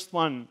the first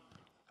one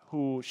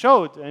who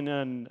showed in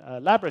a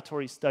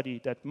laboratory study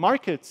that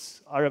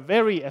markets are a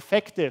very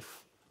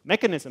effective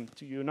mechanism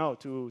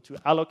to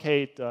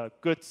allocate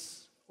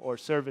goods or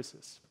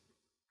services.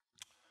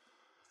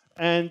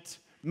 And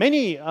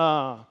many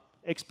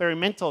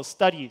experimental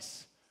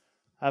studies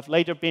have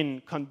later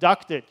been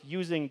conducted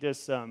using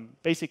this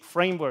basic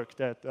framework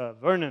that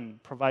Vernon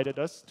provided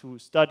us to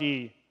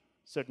study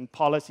certain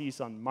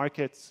policies on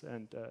markets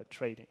and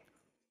trading.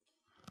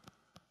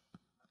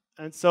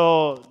 And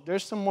so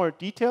there's some more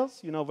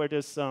details, where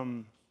this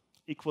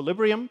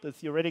equilibrium, the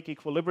theoretic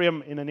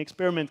equilibrium in an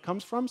experiment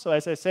comes from. So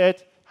as I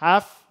said,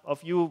 half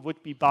of you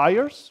would be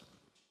buyers.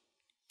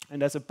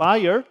 And as a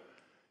buyer,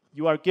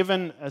 you are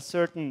given a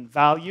certain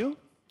value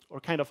or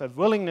kind of a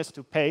willingness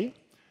to pay.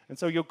 And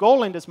so your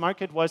goal in this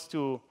market was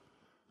to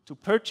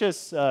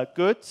purchase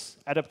goods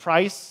at a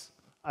price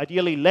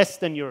ideally less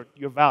than your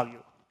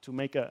value to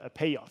make a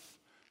payoff.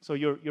 So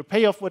your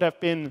payoff would have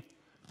been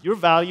your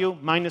value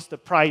minus the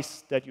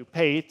price that you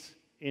paid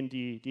in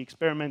the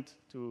experiment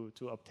to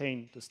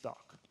obtain the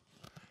stock.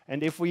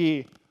 And if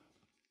we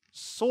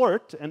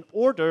sort and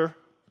order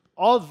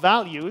all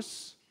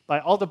values by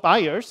all the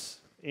buyers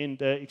in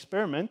the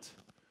experiment,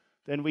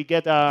 then we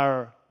get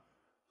our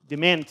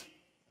demand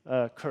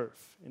curve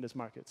in this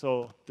market.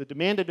 So the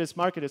demand in this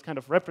market is kind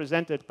of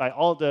represented by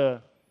all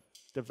the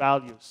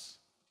values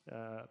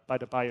by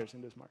the buyers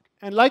in this market.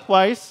 And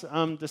likewise,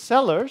 the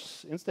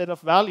sellers, instead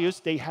of values,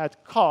 they had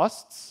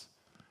costs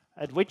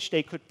at which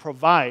they could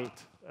provide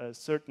a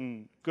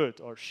certain good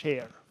or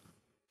share.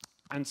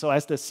 And so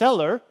as the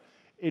seller,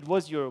 it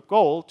was your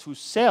goal to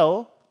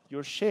sell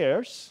your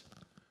shares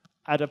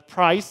at a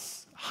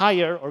price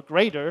higher or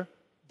greater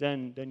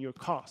than your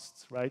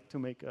costs, right, to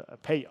make a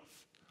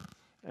payoff.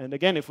 And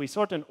again, if we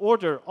sort and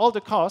order all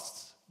the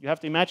costs, you have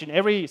to imagine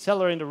every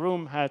seller in the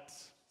room had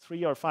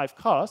 3 or 5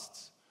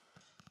 costs.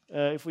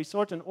 If we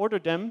sort and order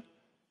them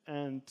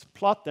and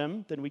plot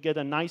them, then we get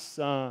a nice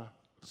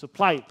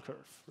supply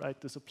curve, right,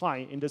 the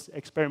supply in this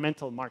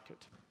experimental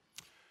market.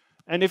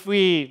 And if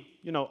we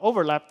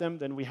overlap them,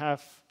 then we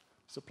have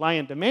supply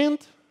and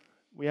demand.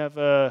 We have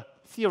a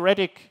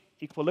theoretic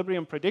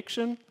equilibrium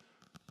prediction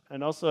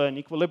and also an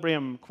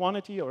equilibrium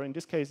quantity, or in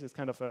this case, it's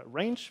kind of a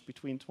range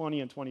between 20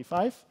 and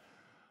 25.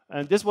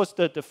 And this was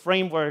the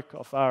framework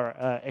of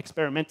our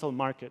experimental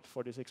market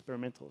for this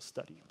experimental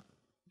study.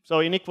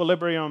 So in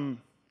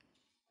equilibrium,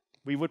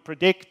 we would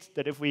predict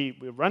that if we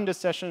run this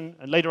session,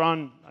 and later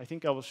on, I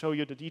think I will show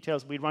you the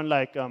details, we run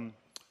I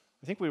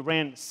think we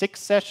ran 6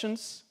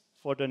 sessions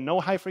for the no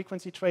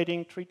high-frequency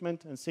trading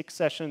treatment and 6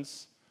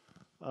 sessions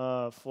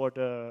for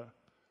the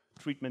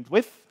treatment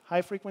with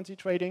high-frequency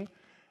trading.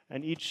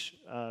 And each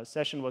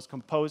session was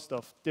composed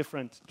of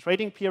different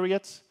trading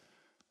periods.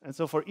 And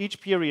so for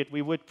each period,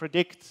 we would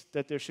predict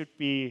that there should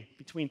be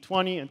between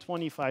 20 and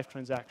 25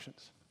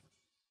 transactions.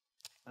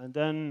 And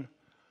then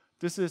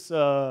this is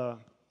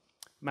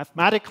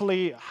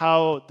mathematically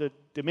how the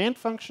demand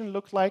function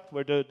looked like,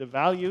 where the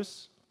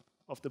values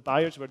of the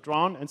buyers were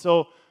drawn. And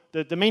so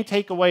the main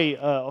takeaway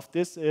of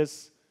this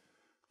is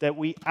that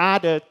we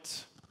added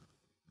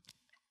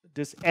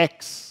this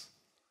X.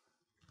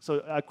 So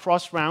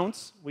across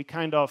rounds, we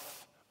kind of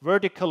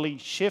vertically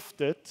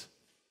shifted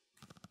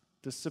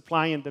the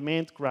supply and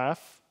demand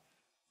graph.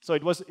 So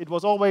it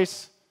was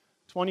always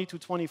 20 to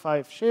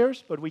 25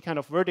 shares, but we kind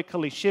of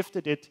vertically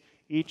shifted it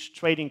each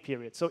trading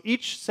period. So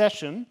each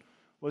session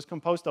was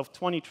composed of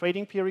 20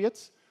 trading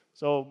periods.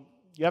 So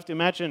you have to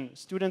imagine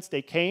students,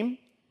 they came,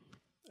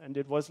 and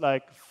it was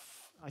like,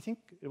 I think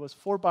it was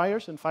 4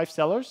 buyers and 5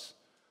 sellers.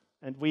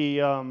 And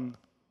we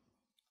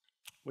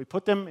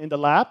put them in the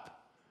lab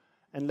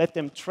and let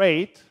them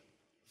trade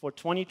for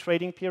 20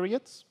 trading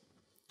periods.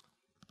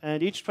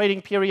 And each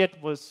trading period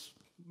was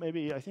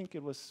maybe, I think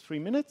it was 3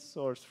 minutes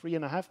or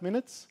 3.5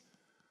 minutes.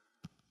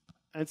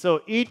 And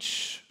so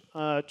each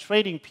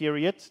trading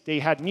period, they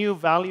had new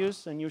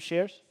values and new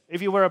shares.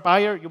 If you were a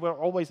buyer, you were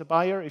always a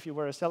buyer. If you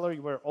were a seller,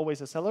 you were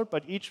always a seller.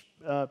 But each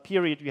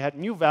period, you had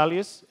new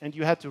values, and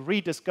you had to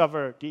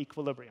rediscover the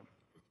equilibrium.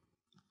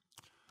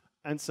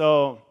 And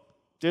so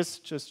this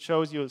just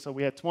shows you, so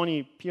we had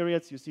 20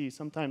 periods. You see,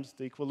 sometimes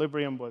the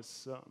equilibrium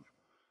was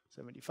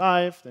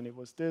 75, then it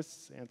was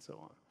this, and so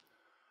on.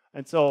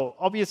 And so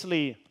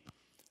obviously,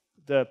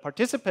 the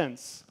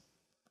participants,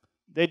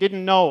 they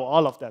didn't know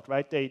all of that,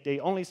 right? They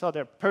only saw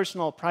their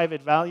personal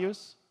private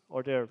values,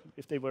 or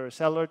if they were a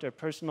seller, their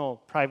personal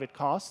private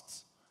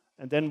costs.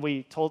 And then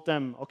we told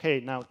them,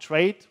 okay, now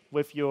trade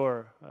with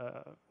your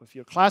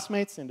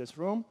classmates in this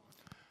room.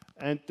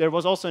 And there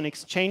was also an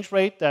exchange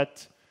rate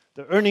that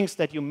the earnings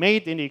that you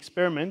made in the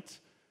experiment,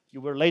 you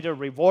were later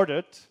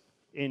rewarded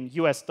in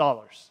US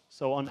dollars.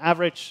 So on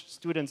average,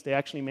 students, they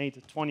actually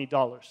made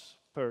 $20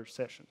 per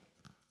session.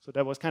 So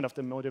that was kind of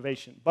the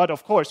motivation. But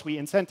of course, we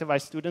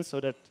incentivized students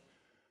so that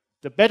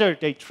the better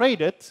they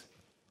traded,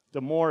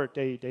 the more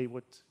they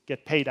would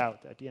get paid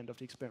out at the end of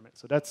the experiment.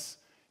 So that's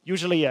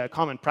usually a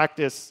common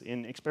practice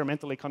in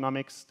experimental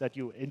economics, that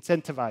you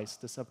incentivize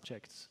the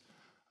subjects,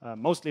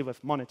 mostly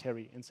with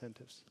monetary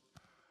incentives.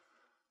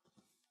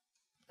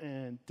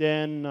 And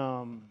then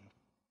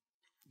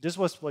this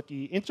was what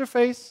the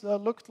interface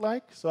looked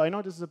like. So I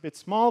know this is a bit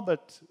small,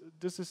 but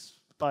this is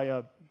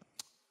by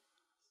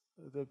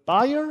the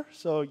buyer.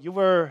 So you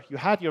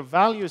had your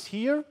values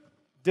here.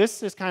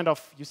 This is kind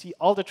of, you see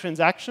all the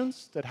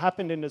transactions that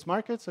happened in this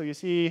market. So you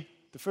see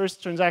the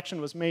first transaction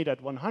was made at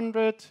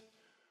 100,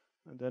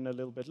 and then a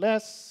little bit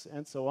less,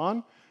 and so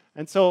on.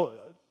 And so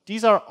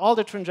these are all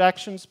the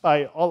transactions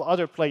by all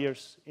other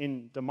players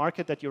in the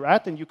market that you're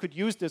at, and you could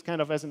use this kind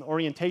of as an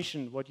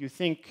orientation, what you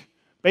think,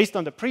 based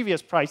on the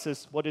previous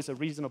prices, what is a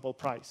reasonable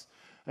price.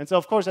 And so,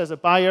 of course, as a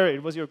buyer,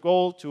 it was your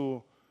goal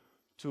to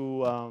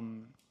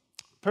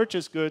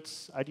purchase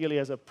goods, ideally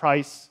as a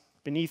price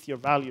beneath your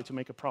value to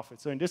make a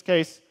profit. So in this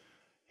case,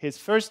 his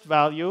first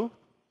value,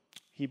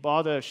 he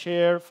bought a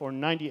share for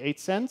 98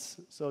 cents.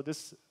 So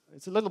this,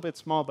 it's a little bit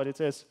small, but it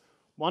says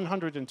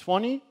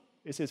 120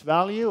 is his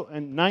value,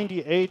 and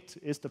 98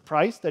 is the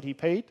price that he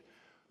paid.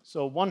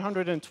 So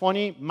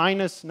 120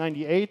 minus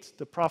 98,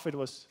 the profit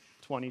was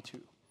 22.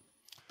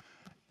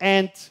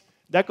 And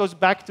that goes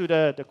back to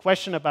the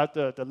question about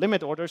the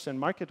limit orders and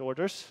market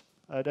orders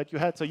that you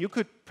had. So you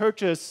could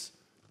purchase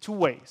 2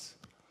 ways.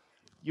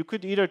 You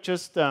could either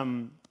just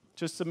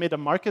submit a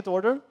market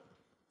order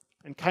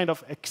and kind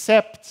of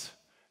accept,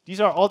 these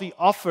are all the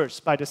offers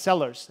by the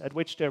sellers at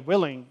which they're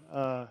willing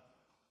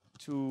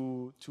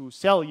to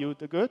sell you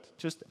the good,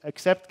 just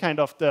accept kind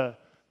of the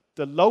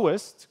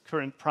lowest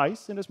current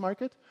price in this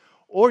market.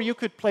 Or you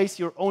could place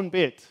your own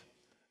bid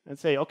and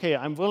say, okay,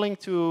 I'm willing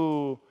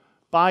to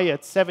buy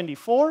at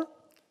 74.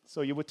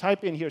 So you would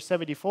type in here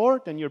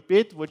 74, then your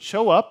bid would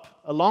show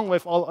up along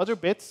with all other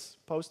bids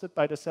posted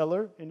by the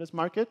seller in this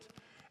market.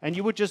 And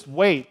you would just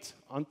wait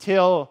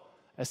until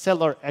a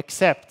seller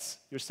accepts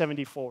your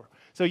 74.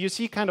 So you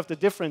see kind of the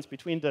difference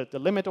between the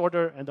limit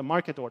order and the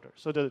market order.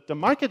 So the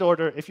market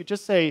order, if you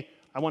just say,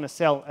 I want to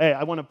sell,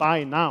 I want to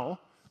buy now,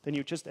 then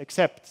you just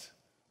accept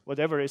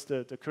whatever is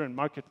the current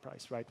market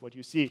price, right, what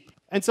you see.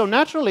 And so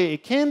naturally,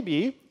 it can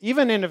be,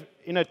 even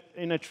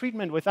in a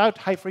treatment without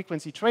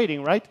high-frequency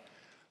trading, right?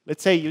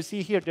 Let's say you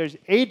see here there's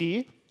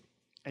 80,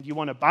 and you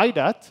want to buy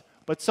that,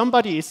 but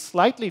somebody is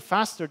slightly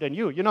faster than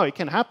you. You know, it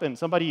can happen.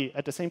 Somebody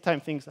at the same time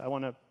thinks, I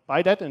want to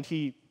buy that, and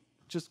he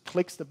just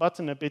clicks the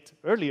button a bit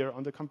earlier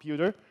on the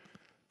computer.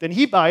 Then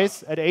he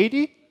buys at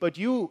 80, but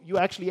you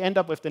actually end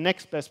up with the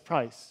next best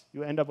price.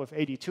 You end up with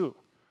 82.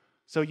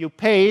 So you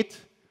paid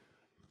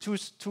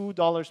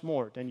 $2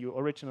 more than you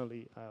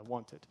originally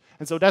wanted.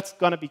 And so that's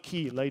going to be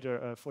key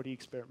later for the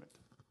experiment.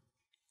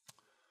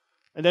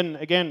 And then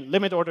again,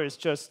 limit order is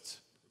just,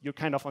 you're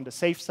kind of on the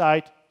safe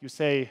side. You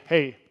say,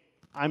 hey,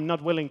 I'm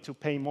not willing to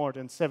pay more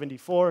than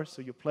 74,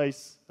 so you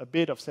place a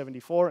bid of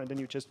 74, and then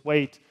you just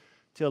wait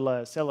till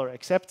a seller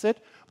accepts it.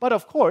 But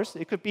of course,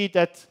 it could be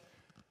that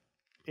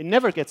it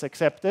never gets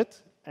accepted,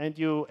 and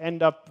you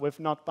end up with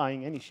not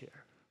buying any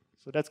share.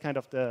 So that's kind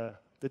of the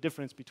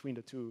difference between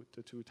the two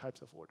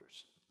types of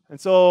orders. And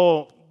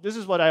so this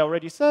is what I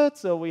already said.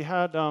 So we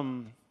had,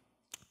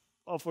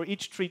 for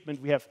each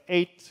treatment, we have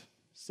 8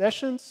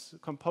 sessions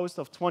composed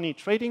of 20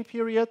 trading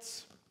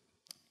periods.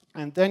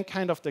 And then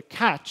kind of the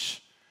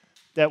catch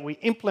that we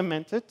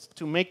implemented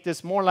to make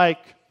this more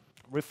like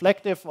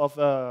reflective of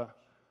a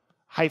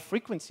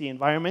high-frequency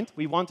environment,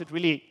 we wanted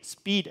really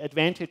speed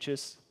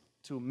advantages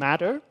to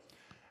matter.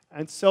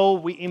 And so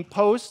we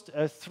imposed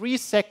a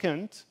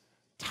 3-second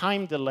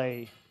time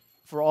delay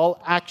for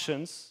all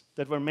actions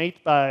that were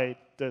made by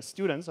the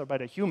students or by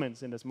the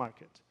humans in this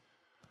market.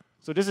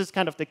 So this is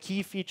kind of the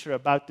key feature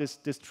about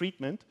this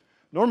treatment.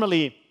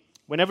 Normally,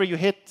 whenever you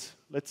hit,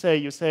 let's say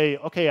you say,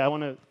 okay, I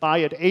want to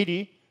buy at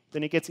 80,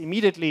 then it gets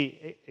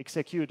immediately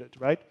executed,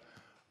 right?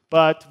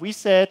 But we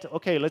said,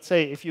 okay, let's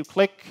say if you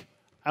click,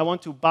 I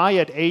want to buy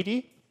at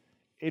 80,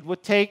 it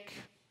would take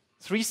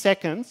 3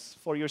 seconds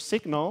for your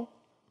signal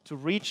to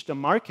reach the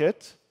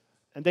market,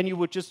 and then you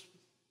would just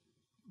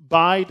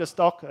buy the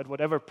stock at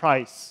whatever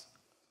price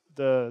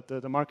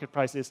the market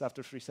price is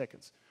after 3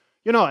 seconds.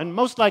 You know, and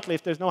most likely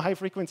if there's no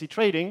high-frequency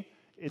trading,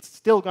 it's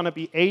still going to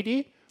be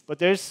 80, but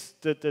there's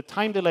the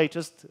time delay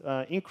just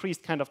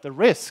increased kind of the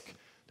risk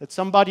that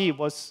somebody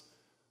was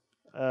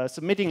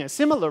submitting a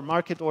similar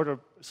market order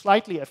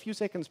slightly a few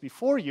seconds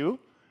before you,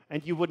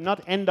 and you would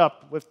not end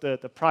up with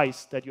the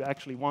price that you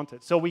actually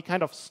wanted. So we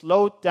kind of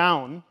slowed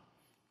down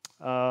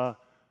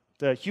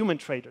the human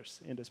traders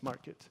in this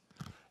market.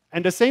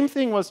 And the same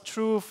thing was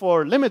true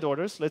for limit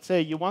orders. Let's say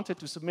you wanted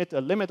to submit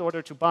a limit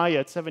order to buy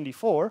at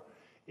 74.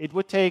 It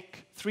would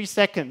take 3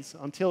 seconds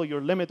until your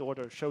limit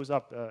order shows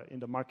up in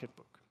the market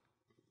book.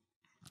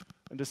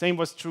 And the same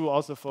was true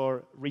also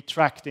for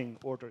retracting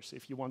orders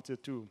if you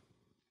wanted to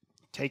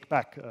take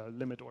back a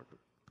limit order.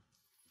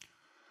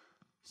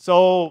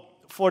 So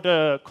for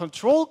the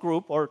control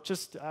group, or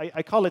just,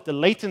 I call it the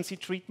latency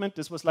treatment,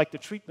 this was like the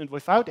treatment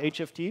without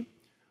HFT,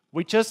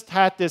 we just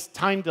had this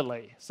time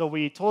delay. So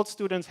we told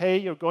students, hey,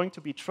 you're going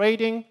to be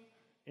trading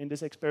in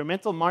this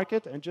experimental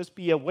market, and just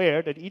be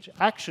aware that each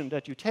action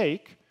that you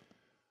take,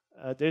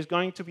 there's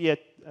going to be a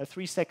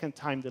 3-second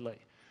time delay.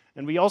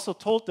 And we also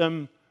told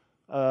them,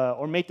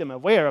 or made them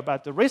aware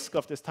about the risk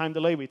of this time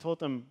delay. We told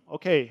them,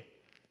 okay,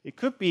 it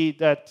could be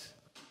that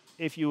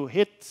if you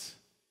hit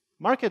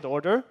market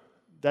order,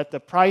 that the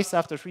price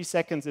after 3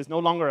 seconds is no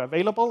longer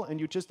available, and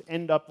you just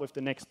end up with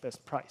the next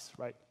best price,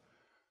 right?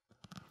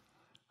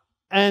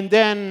 And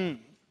then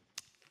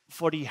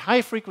for the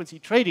high-frequency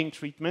trading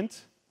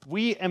treatment,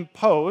 we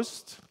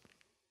imposed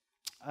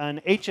an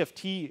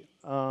HFT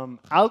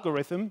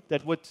algorithm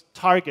that would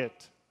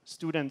target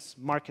students'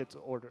 market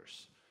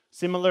orders,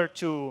 similar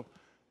to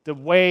the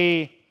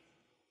way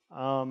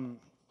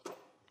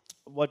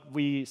what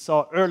we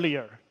saw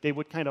earlier. They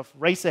would kind of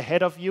race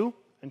ahead of you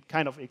and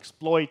kind of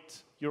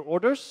exploit your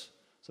orders.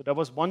 So that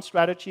was one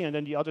strategy, and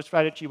then the other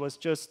strategy was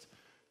just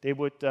they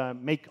would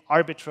make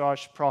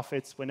arbitrage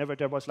profits whenever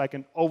there was like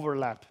an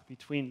overlap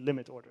between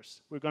limit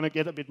orders. We're going to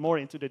get a bit more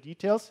into the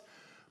details.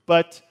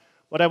 But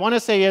what I want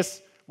to say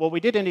is what we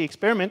did in the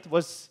experiment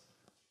was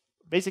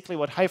basically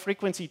what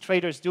high-frequency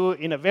traders do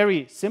in a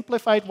very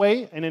simplified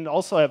way and in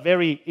also a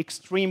very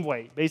extreme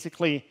way.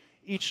 Basically,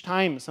 each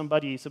time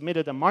somebody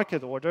submitted a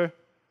market order,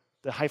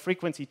 the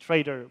high-frequency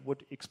trader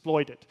would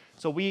exploit it.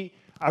 So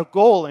our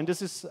goal, and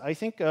this is, I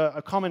think,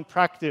 a common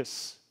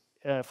practice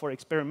for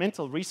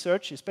experimental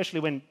research, especially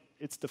when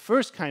it's the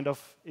first kind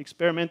of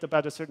experiment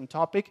about a certain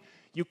topic,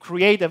 you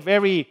create a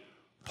very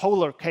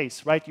polar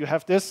case, right? You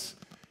have this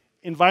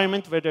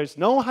environment where there's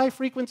no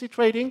high-frequency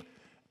trading,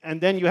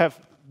 and then you have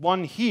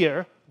one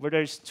here where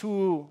there's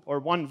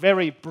one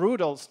very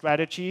brutal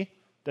strategy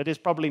that is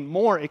probably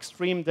more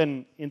extreme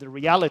than in the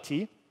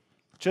reality,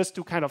 just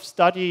to kind of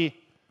study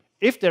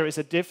if there is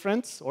a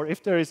difference, or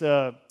if there is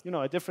a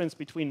difference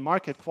between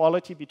market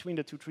quality between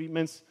the two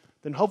treatments,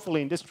 then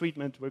hopefully in this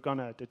treatment we're going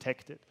to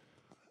detect it.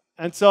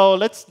 And so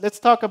let's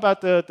talk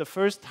about the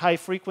first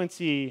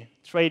high-frequency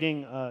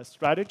trading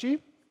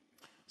strategy.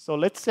 So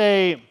let's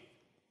say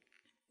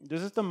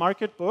this is the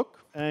market book,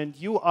 and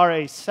you are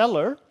a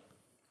seller,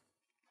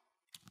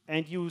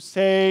 and you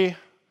say,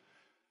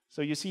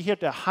 so you see here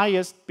the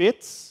highest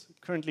bids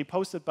currently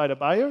posted by the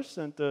buyers,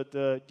 and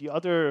the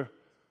other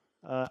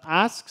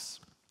asks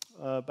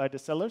by the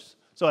sellers.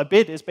 So a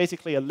bid is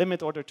basically a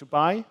limit order to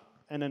buy,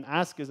 and an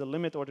ask is a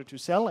limit order to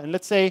sell. And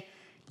let's say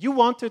you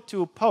wanted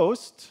to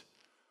post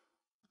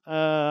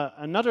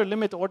another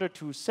limit order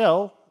to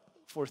sell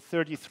for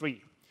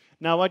 33.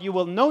 Now what you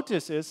will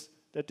notice is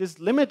that this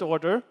limit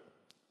order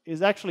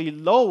is actually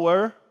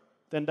lower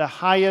than the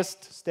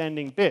highest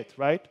standing bid,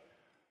 right?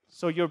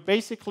 So you're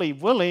basically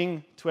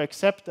willing to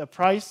accept a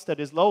price that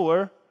is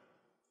lower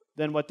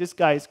than what this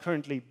guy is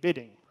currently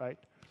bidding, right?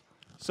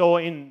 So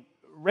in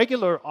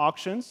regular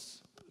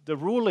auctions, the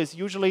rule is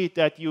usually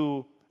that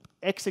you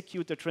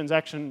execute the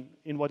transaction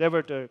in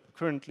whatever the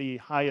currently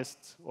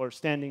highest or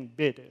standing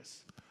bid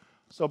is.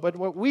 So, but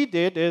what we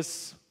did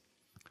is,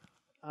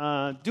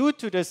 due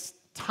to this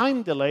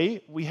time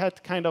delay, we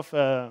had kind of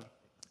a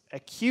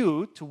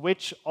queue to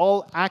which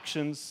all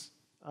actions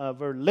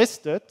were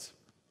listed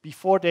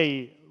before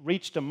they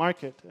reached the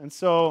market. And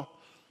so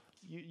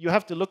you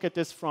have to look at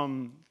this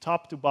from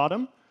top to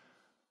bottom.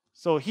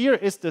 So here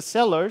is the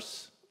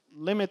seller's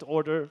limit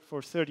order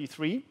for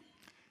 33.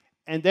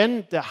 And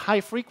then the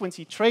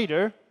high-frequency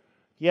trader,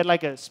 he had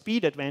like a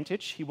speed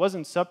advantage. He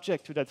wasn't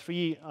subject to that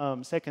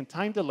 3-second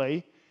time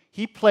delay.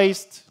 He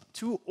placed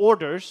 2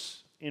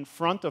 orders in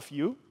front of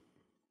you.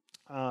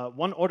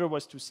 One order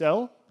was to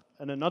sell,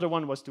 and another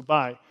one was to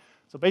buy.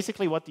 So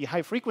basically what the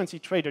high-frequency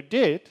trader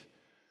did,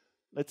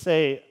 let's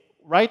say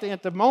right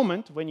at the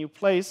moment when you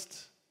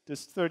placed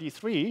this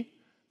 33,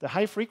 the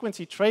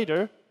high-frequency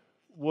trader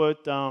would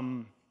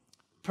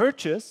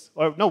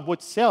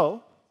would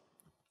sell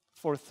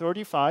for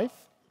 35,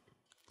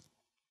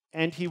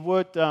 and he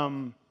would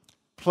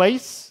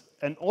place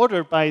an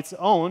order by its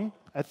own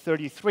at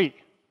 33.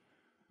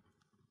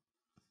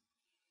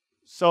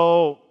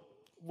 So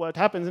what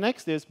happens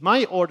next is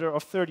my order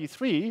of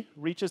 33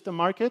 reaches the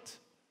market,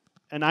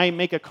 and I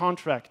make a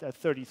contract at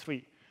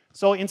 33.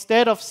 So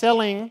instead of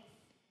selling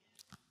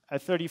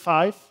at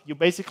 35, you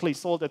basically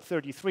sold at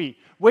 33,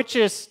 which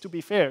is, to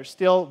be fair,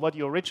 still what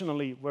you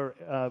originally were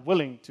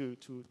willing to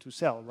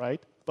sell,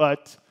 right?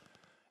 But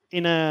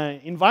in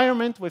an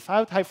environment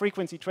without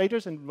high-frequency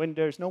traders, and when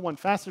there's no one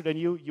faster than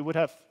you, you would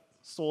have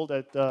sold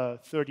at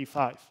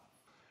 35.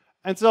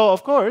 And so,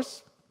 of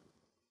course,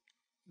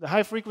 the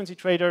high-frequency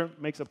trader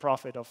makes a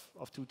profit of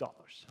 $2.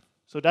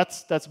 So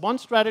that's one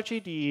strategy.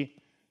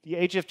 The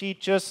HFT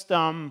just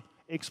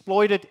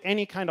exploited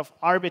any kind of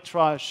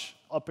arbitrage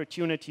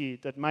opportunity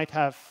that might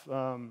have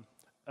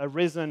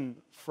arisen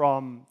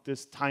from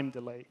this time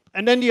delay.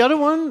 And then the other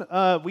one,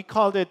 we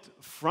called it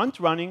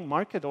front-running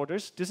market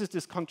orders. This is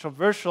this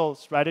controversial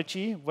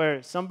strategy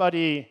where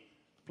somebody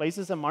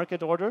places a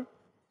market order,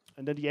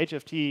 and then the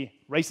HFT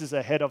races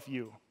ahead of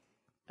you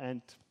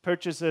and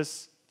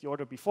purchases the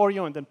order before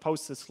you and then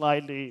posts a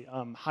slightly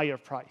higher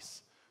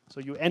price. So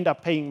you end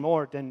up paying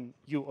more than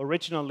you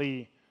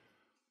originally,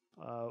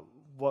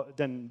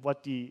 than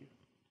what the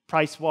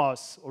price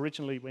was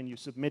originally when you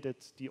submitted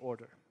the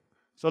order.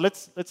 So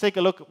let's take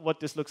a look at what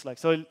this looks like.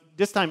 So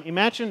this time,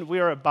 imagine we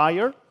are a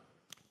buyer,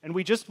 and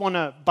we just want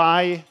to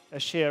buy a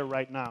share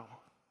right now.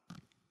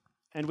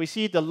 And we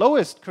see the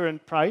lowest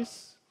current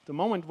price, the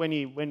moment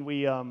when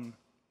we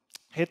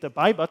hit the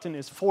buy button,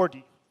 is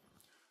 40.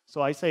 So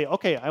I say,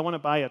 OK, I want to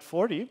buy at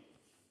 40.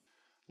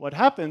 What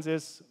happens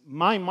is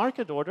my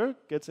market order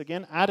gets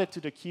again added to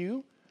the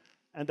queue,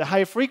 and the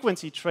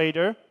high-frequency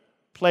trader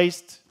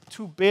placed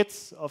 2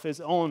 bits of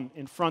his own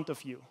in front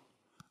of you.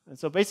 And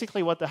so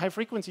basically what the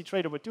high-frequency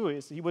trader would do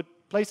is he would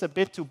place a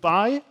bid to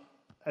buy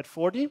at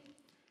 40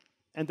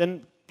 and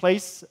then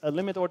place a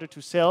limit order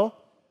to sell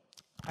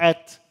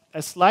at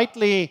a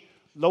slightly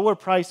lower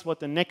price what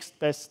the next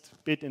best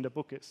bid in the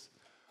book is.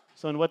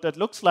 So and what that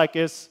looks like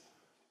is,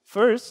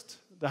 first,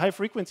 the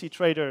high-frequency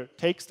trader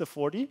takes the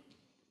 40,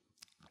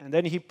 and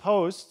then he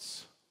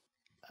posts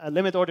a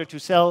limit order to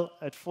sell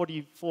at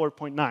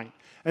 44.9.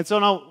 And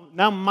so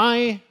now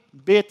my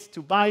bid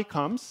to buy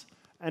comes,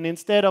 and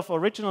instead of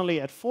originally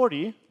at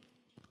 40,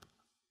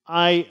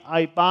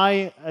 I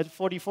buy at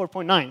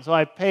 44.9. So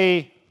I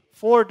pay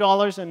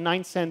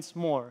 $4.09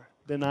 more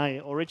than I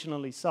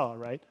originally saw,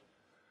 right?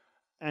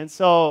 And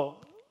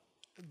so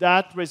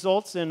that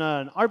results in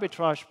an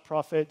arbitrage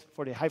profit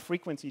for the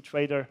high-frequency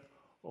trader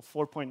of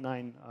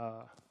 $4.9.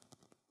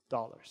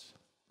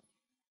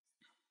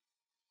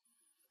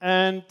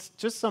 And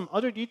just some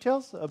other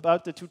details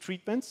about the 2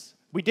 treatments.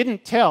 We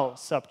didn't tell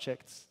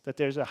subjects that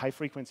there's a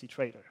high-frequency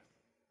trader.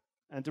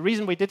 And the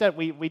reason we did that,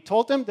 we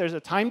told them there's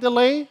a time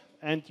delay,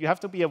 and you have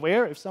to be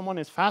aware if someone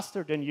is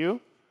faster than you,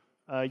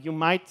 you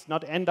might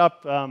not end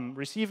up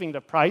receiving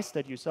the price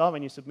that you saw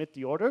when you submit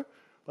the order.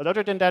 But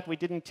other than that, we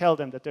didn't tell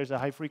them that there's a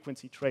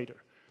high-frequency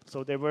trader.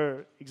 So they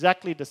were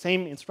exactly the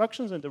same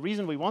instructions, and the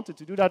reason we wanted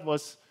to do that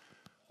was,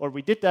 or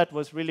we did that,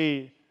 was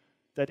really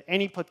that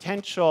any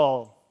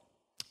potential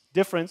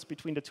difference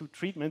between the 2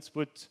 treatments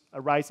would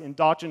arise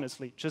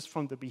endogenously just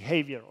from the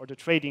behavior or the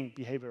trading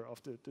behavior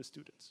of the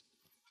students.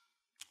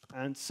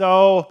 And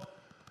so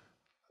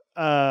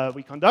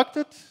we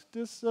conducted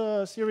this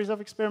series of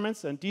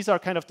experiments, and these are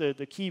kind of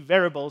the key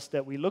variables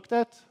that we looked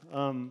at.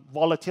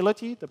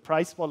 Volatility, the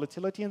price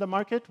volatility in the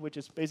market, which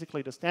is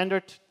basically the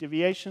standard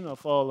deviation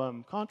of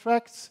all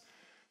contracts.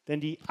 Then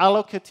the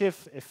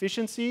allocative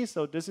efficiency,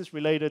 so this is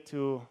related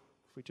to,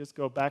 if we just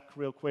go back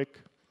real quick,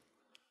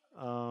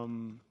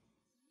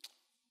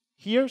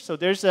 here, so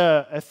there's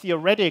a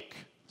theoretic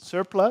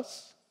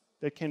surplus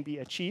that can be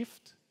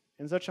achieved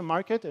in such a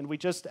market, and we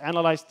just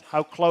analyzed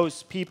how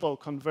close people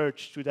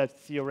converge to that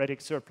theoretic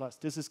surplus.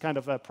 This is kind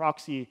of a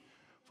proxy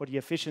for the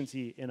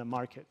efficiency in a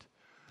market.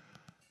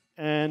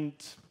 And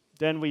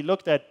then we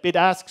looked at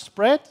bid-ask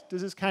spread.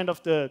 This is kind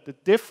of the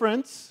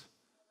difference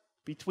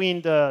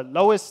between the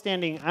lowest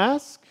standing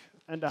ask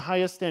and the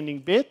highest standing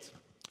bid,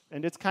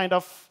 and it's kind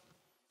of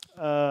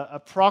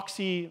a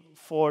proxy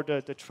for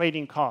the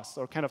trading costs,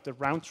 or kind of the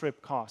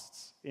round-trip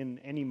costs in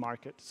any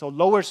market. So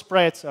lower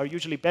spreads are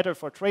usually better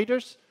for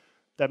traders.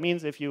 That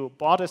means if you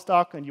bought a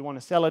stock and you want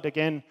to sell it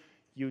again,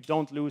 you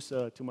don't lose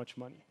too much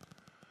money.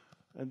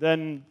 And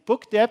then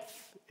book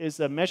depth is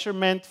a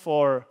measurement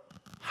for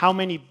how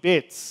many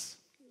bids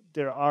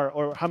there are,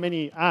 or how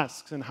many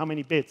asks and how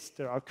many bids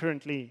there are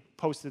currently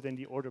posted in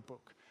the order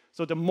book.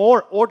 So the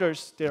more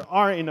orders there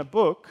are in a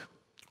book,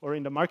 or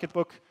in the market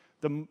book,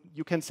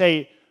 you can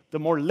say the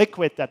more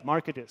liquid that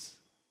market is.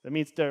 That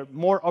means there are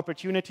more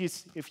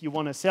opportunities if you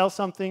want to sell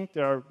something.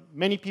 There are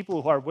many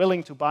people who are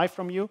willing to buy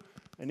from you.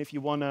 And if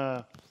you want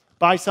to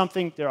buy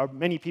something, there are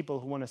many people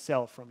who want to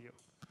sell from you.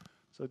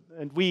 So,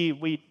 and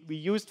we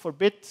used for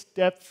bit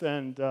depth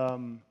and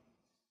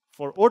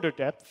for order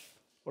depth,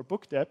 or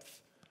book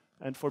depth,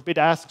 and for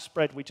bid-ask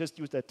spread, we just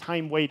used a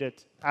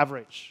time-weighted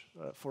average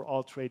for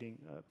all trading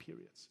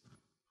periods.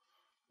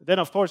 Then,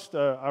 of course,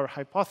 our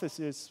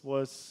hypothesis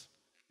was,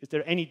 is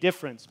there any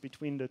difference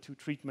between the two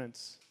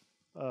treatments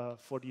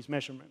for these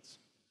measurements?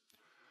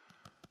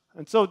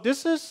 And so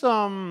this is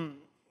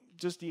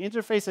just the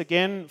interface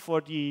again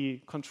for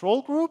the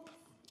control group.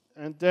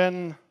 And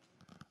then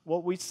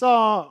what we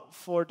saw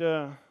for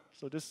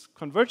so this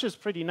converges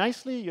pretty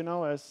nicely, you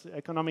know, as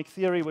economic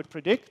theory would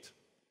predict.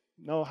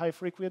 No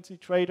high-frequency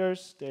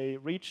traders, they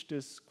reach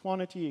this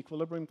quantity,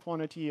 equilibrium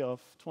quantity of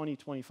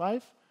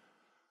 2025.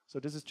 So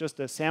this is just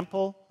a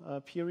sample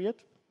period.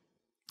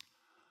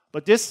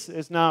 But this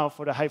is now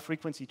for the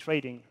high-frequency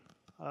trading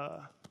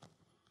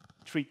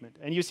treatment.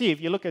 And you see,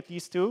 if you look at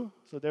these two,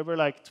 so there were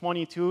like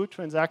 22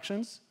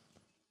 transactions.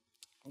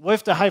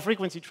 With the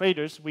high-frequency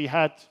traders, we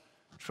had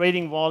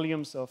trading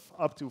volumes of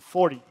up to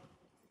 40.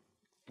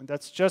 And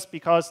that's just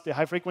because the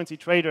high-frequency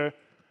trader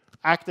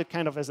acted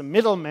kind of as a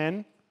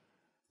middleman,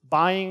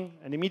 buying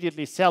and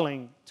immediately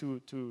selling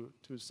to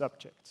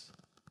subjects.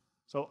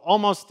 So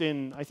almost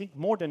in, I think,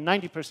 more than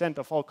 90%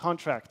 of all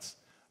contracts,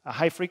 a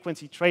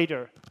high-frequency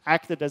trader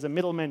acted as a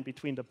middleman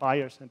between the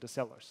buyers and the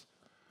sellers.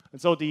 And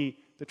so the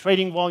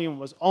trading volume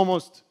was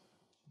almost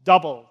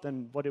double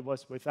than what it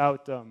was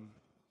without the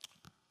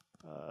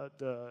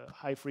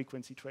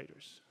high-frequency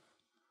traders.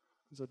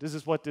 So this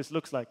is what this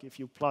looks like if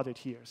you plot it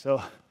here.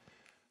 So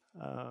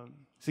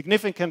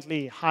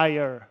significantly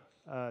higher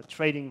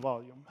trading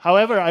volume.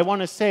 However, I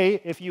want to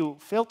say if you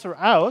filter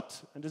out,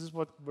 and this is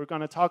what we're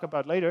going to talk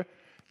about later,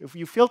 if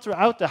you filter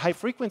out the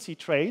high-frequency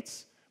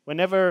trades,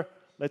 whenever,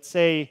 let's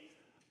say,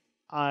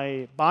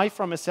 I buy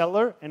from a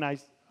seller and I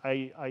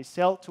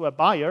sell to a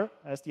buyer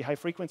as the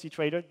high-frequency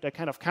trader, that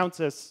kind of counts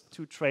as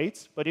two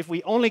trades. But if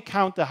we only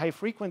count the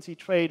high-frequency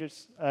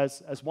traders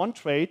as one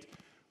trade,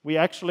 we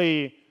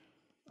actually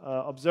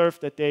observe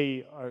that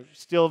they are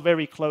still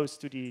very close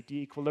to the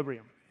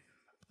equilibrium.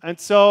 And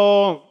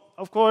so,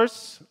 of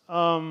course,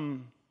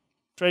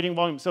 trading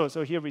volume.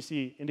 So here we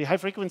see in the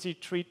high-frequency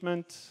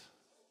treatment,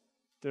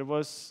 there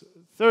was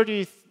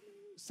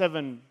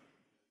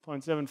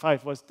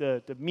 37.75 was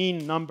the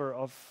mean number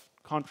of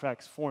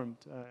contracts formed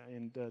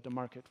in the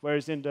market.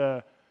 Whereas in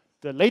the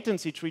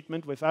latency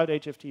treatment without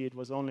HFT, it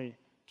was only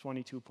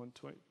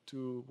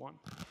 22.21.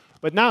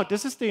 But now,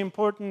 this is the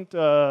important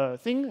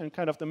thing and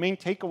kind of the main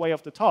takeaway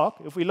of the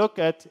talk. If we look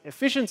at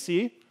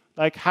efficiency,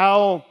 like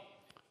how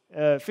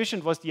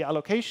efficient was the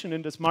allocation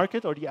in this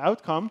market or the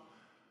outcome,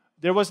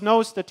 there was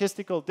no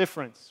statistical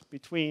difference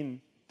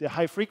between the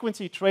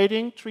high-frequency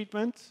trading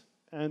treatment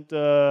and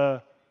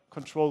the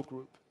control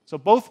group. So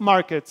both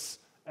markets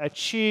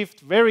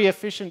achieved very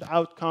efficient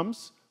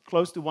outcomes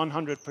close to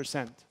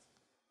 100%.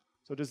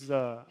 So this is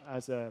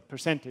as a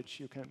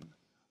percentage, you can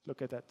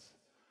look at that.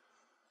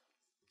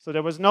 So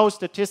there was no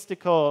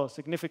statistical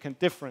significant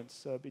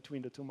difference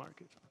between the two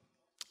markets.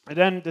 And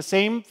then the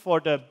same for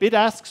the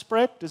bid-ask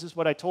spread. This is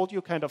what I told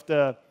you, kind of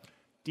the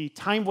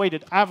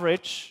time-weighted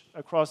average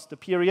across the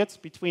periods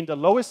between the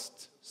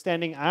lowest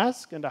standing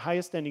ask and the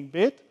highest standing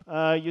bid.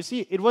 You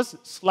see, it was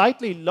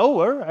slightly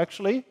lower,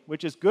 actually,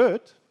 which is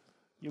good,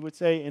 you would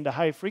say, in the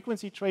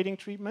high-frequency trading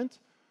treatment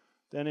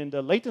than in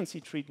the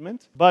latency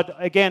treatment. But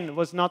again, it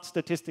was not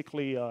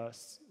statistically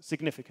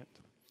significant.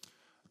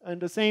 And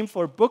the same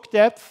for book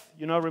depth.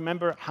 You know,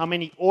 remember how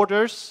many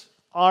orders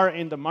are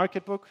in the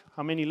market book,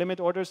 how many limit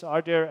orders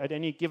are there at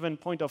any given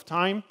point of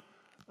time.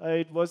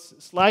 It was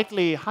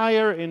slightly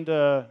higher in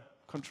the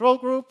control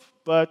group,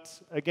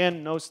 but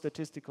again, no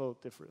statistical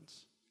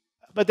difference.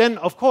 But then,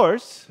 of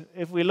course,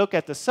 if we look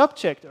at the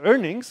subject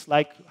earnings,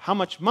 like how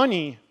much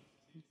money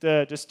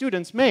the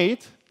students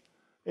made,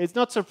 it's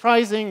not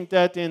surprising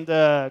that in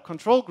the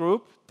control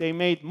group, they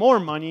made more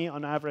money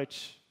on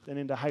average than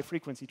in the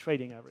high-frequency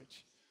trading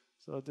average.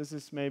 So this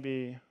is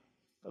maybe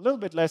a little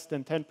bit less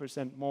than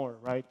 10% more,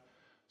 right?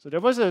 So there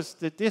was a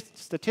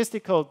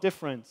statistical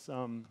difference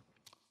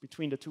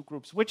between the two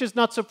groups, which is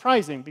not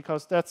surprising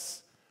because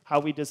that's how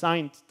we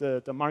designed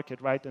the market,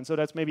 right? And so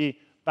that's maybe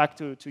back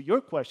to your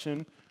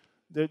question.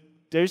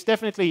 There's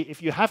definitely,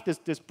 if you have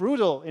this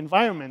brutal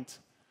environment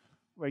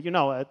where, you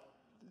know,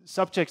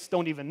 subjects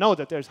don't even know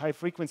that there's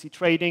high-frequency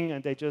trading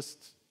and they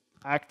just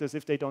act as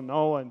if they don't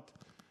know, and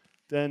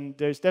then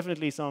there's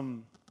definitely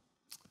some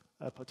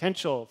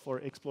potential for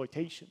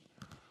exploitation.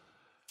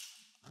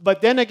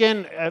 But then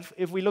again,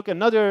 if we look at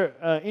another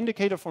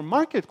indicator for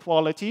market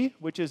quality,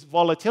 which is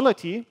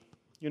volatility,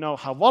 you know,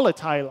 how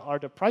volatile are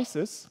the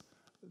prices,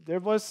 there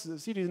was,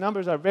 see, these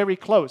numbers are very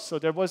close, so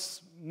there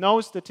was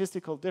no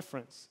statistical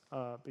difference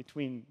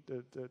between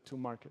the two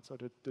markets, or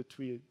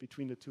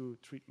between the two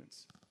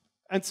treatments.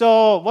 And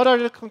so what are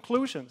the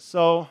conclusions?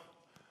 So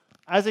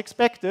as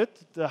expected,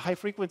 the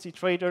high-frequency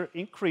trader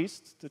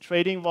increased the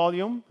trading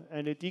volume,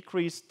 and it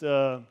decreased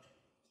the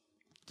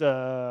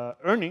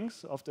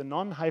earnings of the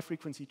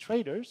non-high-frequency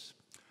traders.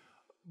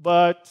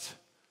 But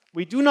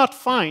we do not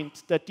find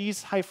that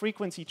these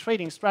high-frequency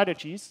trading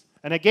strategies,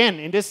 and again,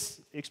 in this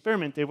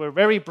experiment, they were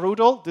very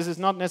brutal. This is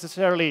not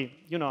necessarily,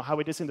 how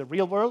it is in the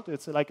real world.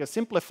 It's like a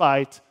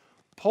simplified,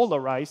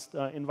 polarized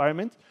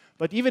environment.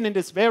 But even in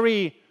this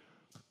very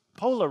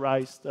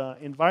polarized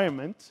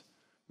environment,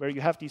 where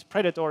you have these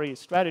predatory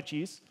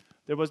strategies,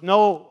 there was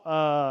no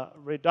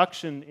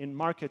reduction in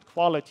market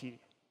quality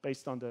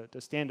based on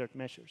the standard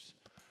measures.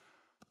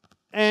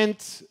 And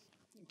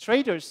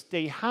traders,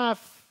 they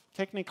have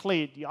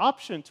technically the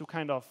option to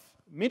kind of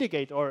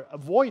mitigate or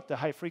avoid the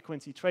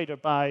high-frequency trader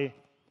by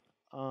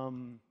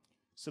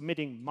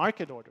submitting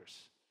market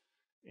orders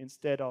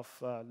instead of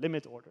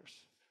limit orders.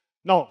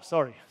 No,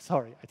 sorry,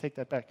 I take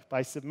that back.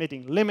 By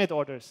submitting limit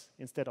orders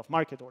instead of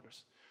market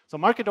orders. So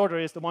market order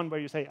is the one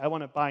where you say, I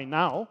want to buy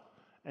now,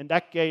 and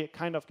that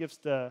kind of gives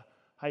the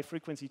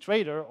high-frequency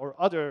trader or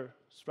other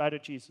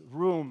strategies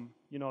room,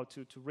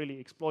 to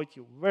really exploit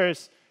you.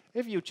 Whereas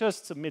if you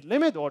just submit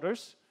limit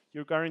orders,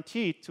 you're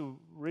guaranteed to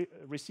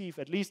receive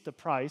at least the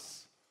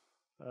price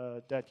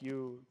that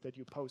you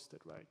posted,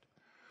 right?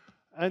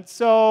 And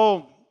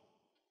so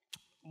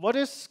what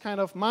is kind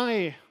of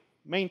my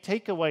main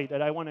takeaway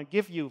that I want to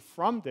give you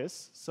from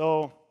this?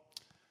 So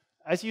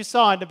as you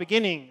saw in the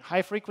beginning,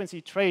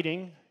 high-frequency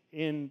trading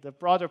in the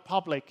broader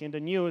public, in the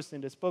news, in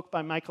this book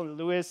by Michael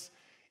Lewis,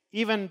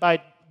 even by,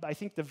 I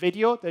think, the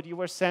video that you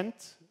were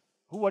sent.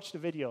 Who watched the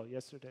video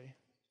yesterday?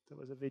 There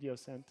was a video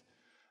sent.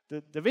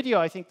 The video,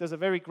 I think, does a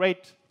very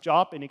great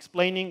job in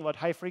explaining what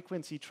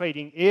high-frequency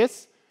trading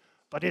is,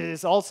 but it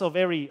is also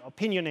very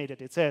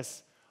opinionated. It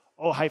says,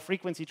 oh,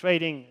 high-frequency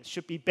trading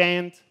should be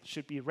banned,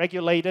 should be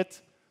regulated.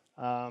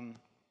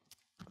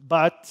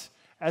 But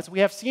as we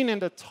have seen in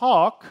the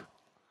talk,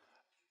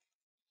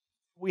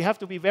 we have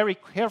to be very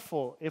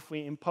careful if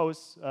we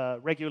impose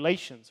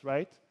regulations,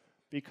 right?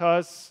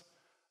 Because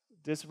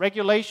this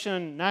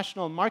regulation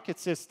national market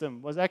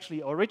system was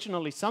actually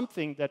originally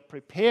something that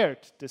prepared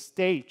the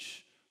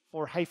stage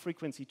for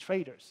high-frequency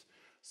traders.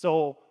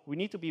 So we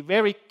need to be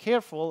very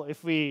careful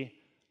if we,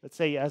 let's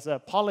say, as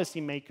a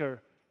policymaker,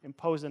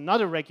 impose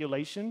another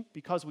regulation,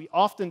 because we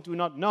often do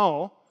not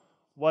know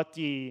what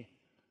the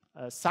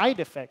side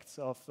effects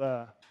of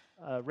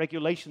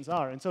regulations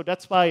are. And so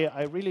that's why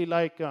I really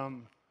like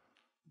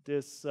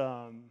this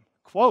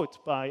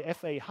quote by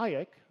F.A.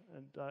 Hayek,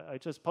 and I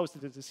just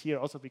posted this here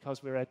also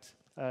because we're at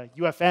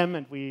UFM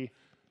and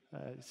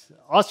it's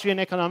Austrian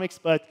economics,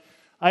 but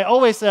I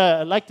always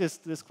like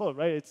this quote,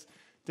 right? It's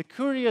the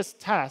curious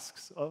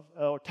task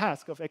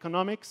of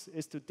economics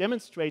is to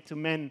demonstrate to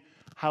men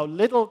how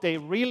little they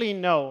really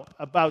know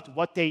about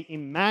what they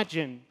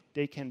imagine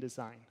they can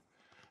design.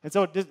 And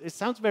so it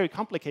sounds very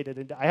complicated,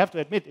 and I have to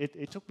admit,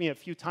 it took me a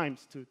few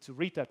times to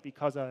read that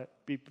because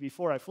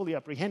before I fully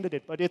apprehended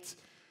it, but it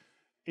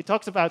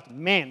talks about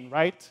men,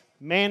 right?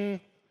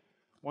 Men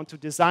want to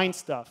design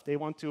stuff. They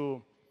want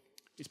to,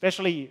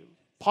 especially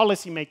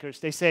policymakers,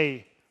 they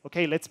say,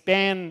 okay, let's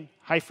ban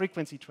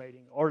high-frequency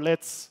trading, or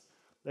let's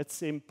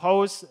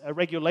impose a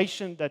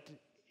regulation that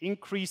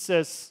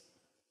increases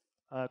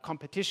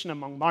competition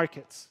among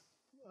markets.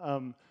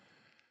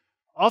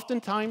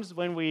 Oftentimes,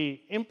 when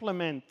we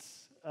implement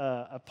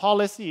a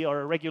policy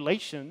or a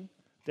regulation,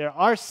 there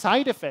are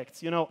side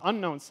effects,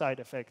 unknown side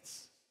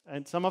effects,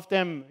 and some of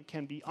them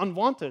can be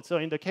unwanted. So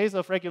in the case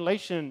of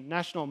regulation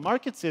national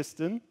market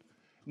system,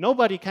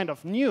 nobody kind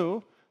of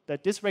knew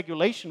that this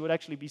regulation would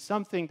actually be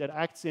something that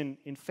acts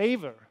in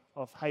favor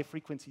of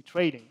high-frequency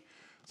trading.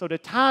 So the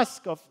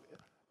task of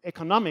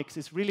economics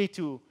is really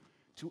to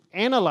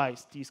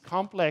analyze these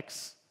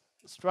complex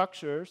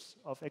structures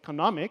of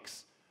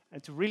economics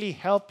and to really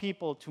help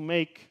people to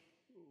make,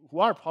 who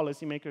are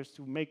policymakers,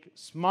 to make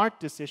smart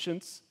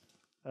decisions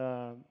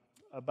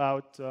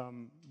about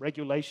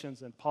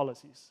regulations and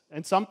policies.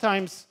 And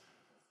sometimes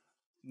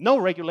no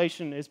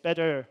regulation is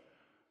better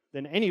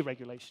than any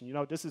regulation.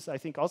 This is, I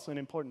think, also an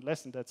important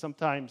lesson that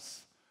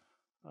sometimes,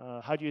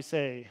 how do you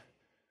say,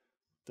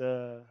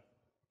 the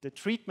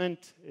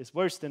treatment is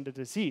worse than the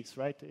disease,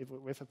 right,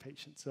 with a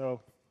patient.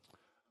 So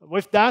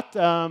with that,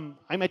 I'm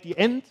at the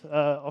end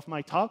of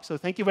my talk, so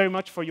thank you very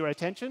much for your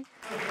attention.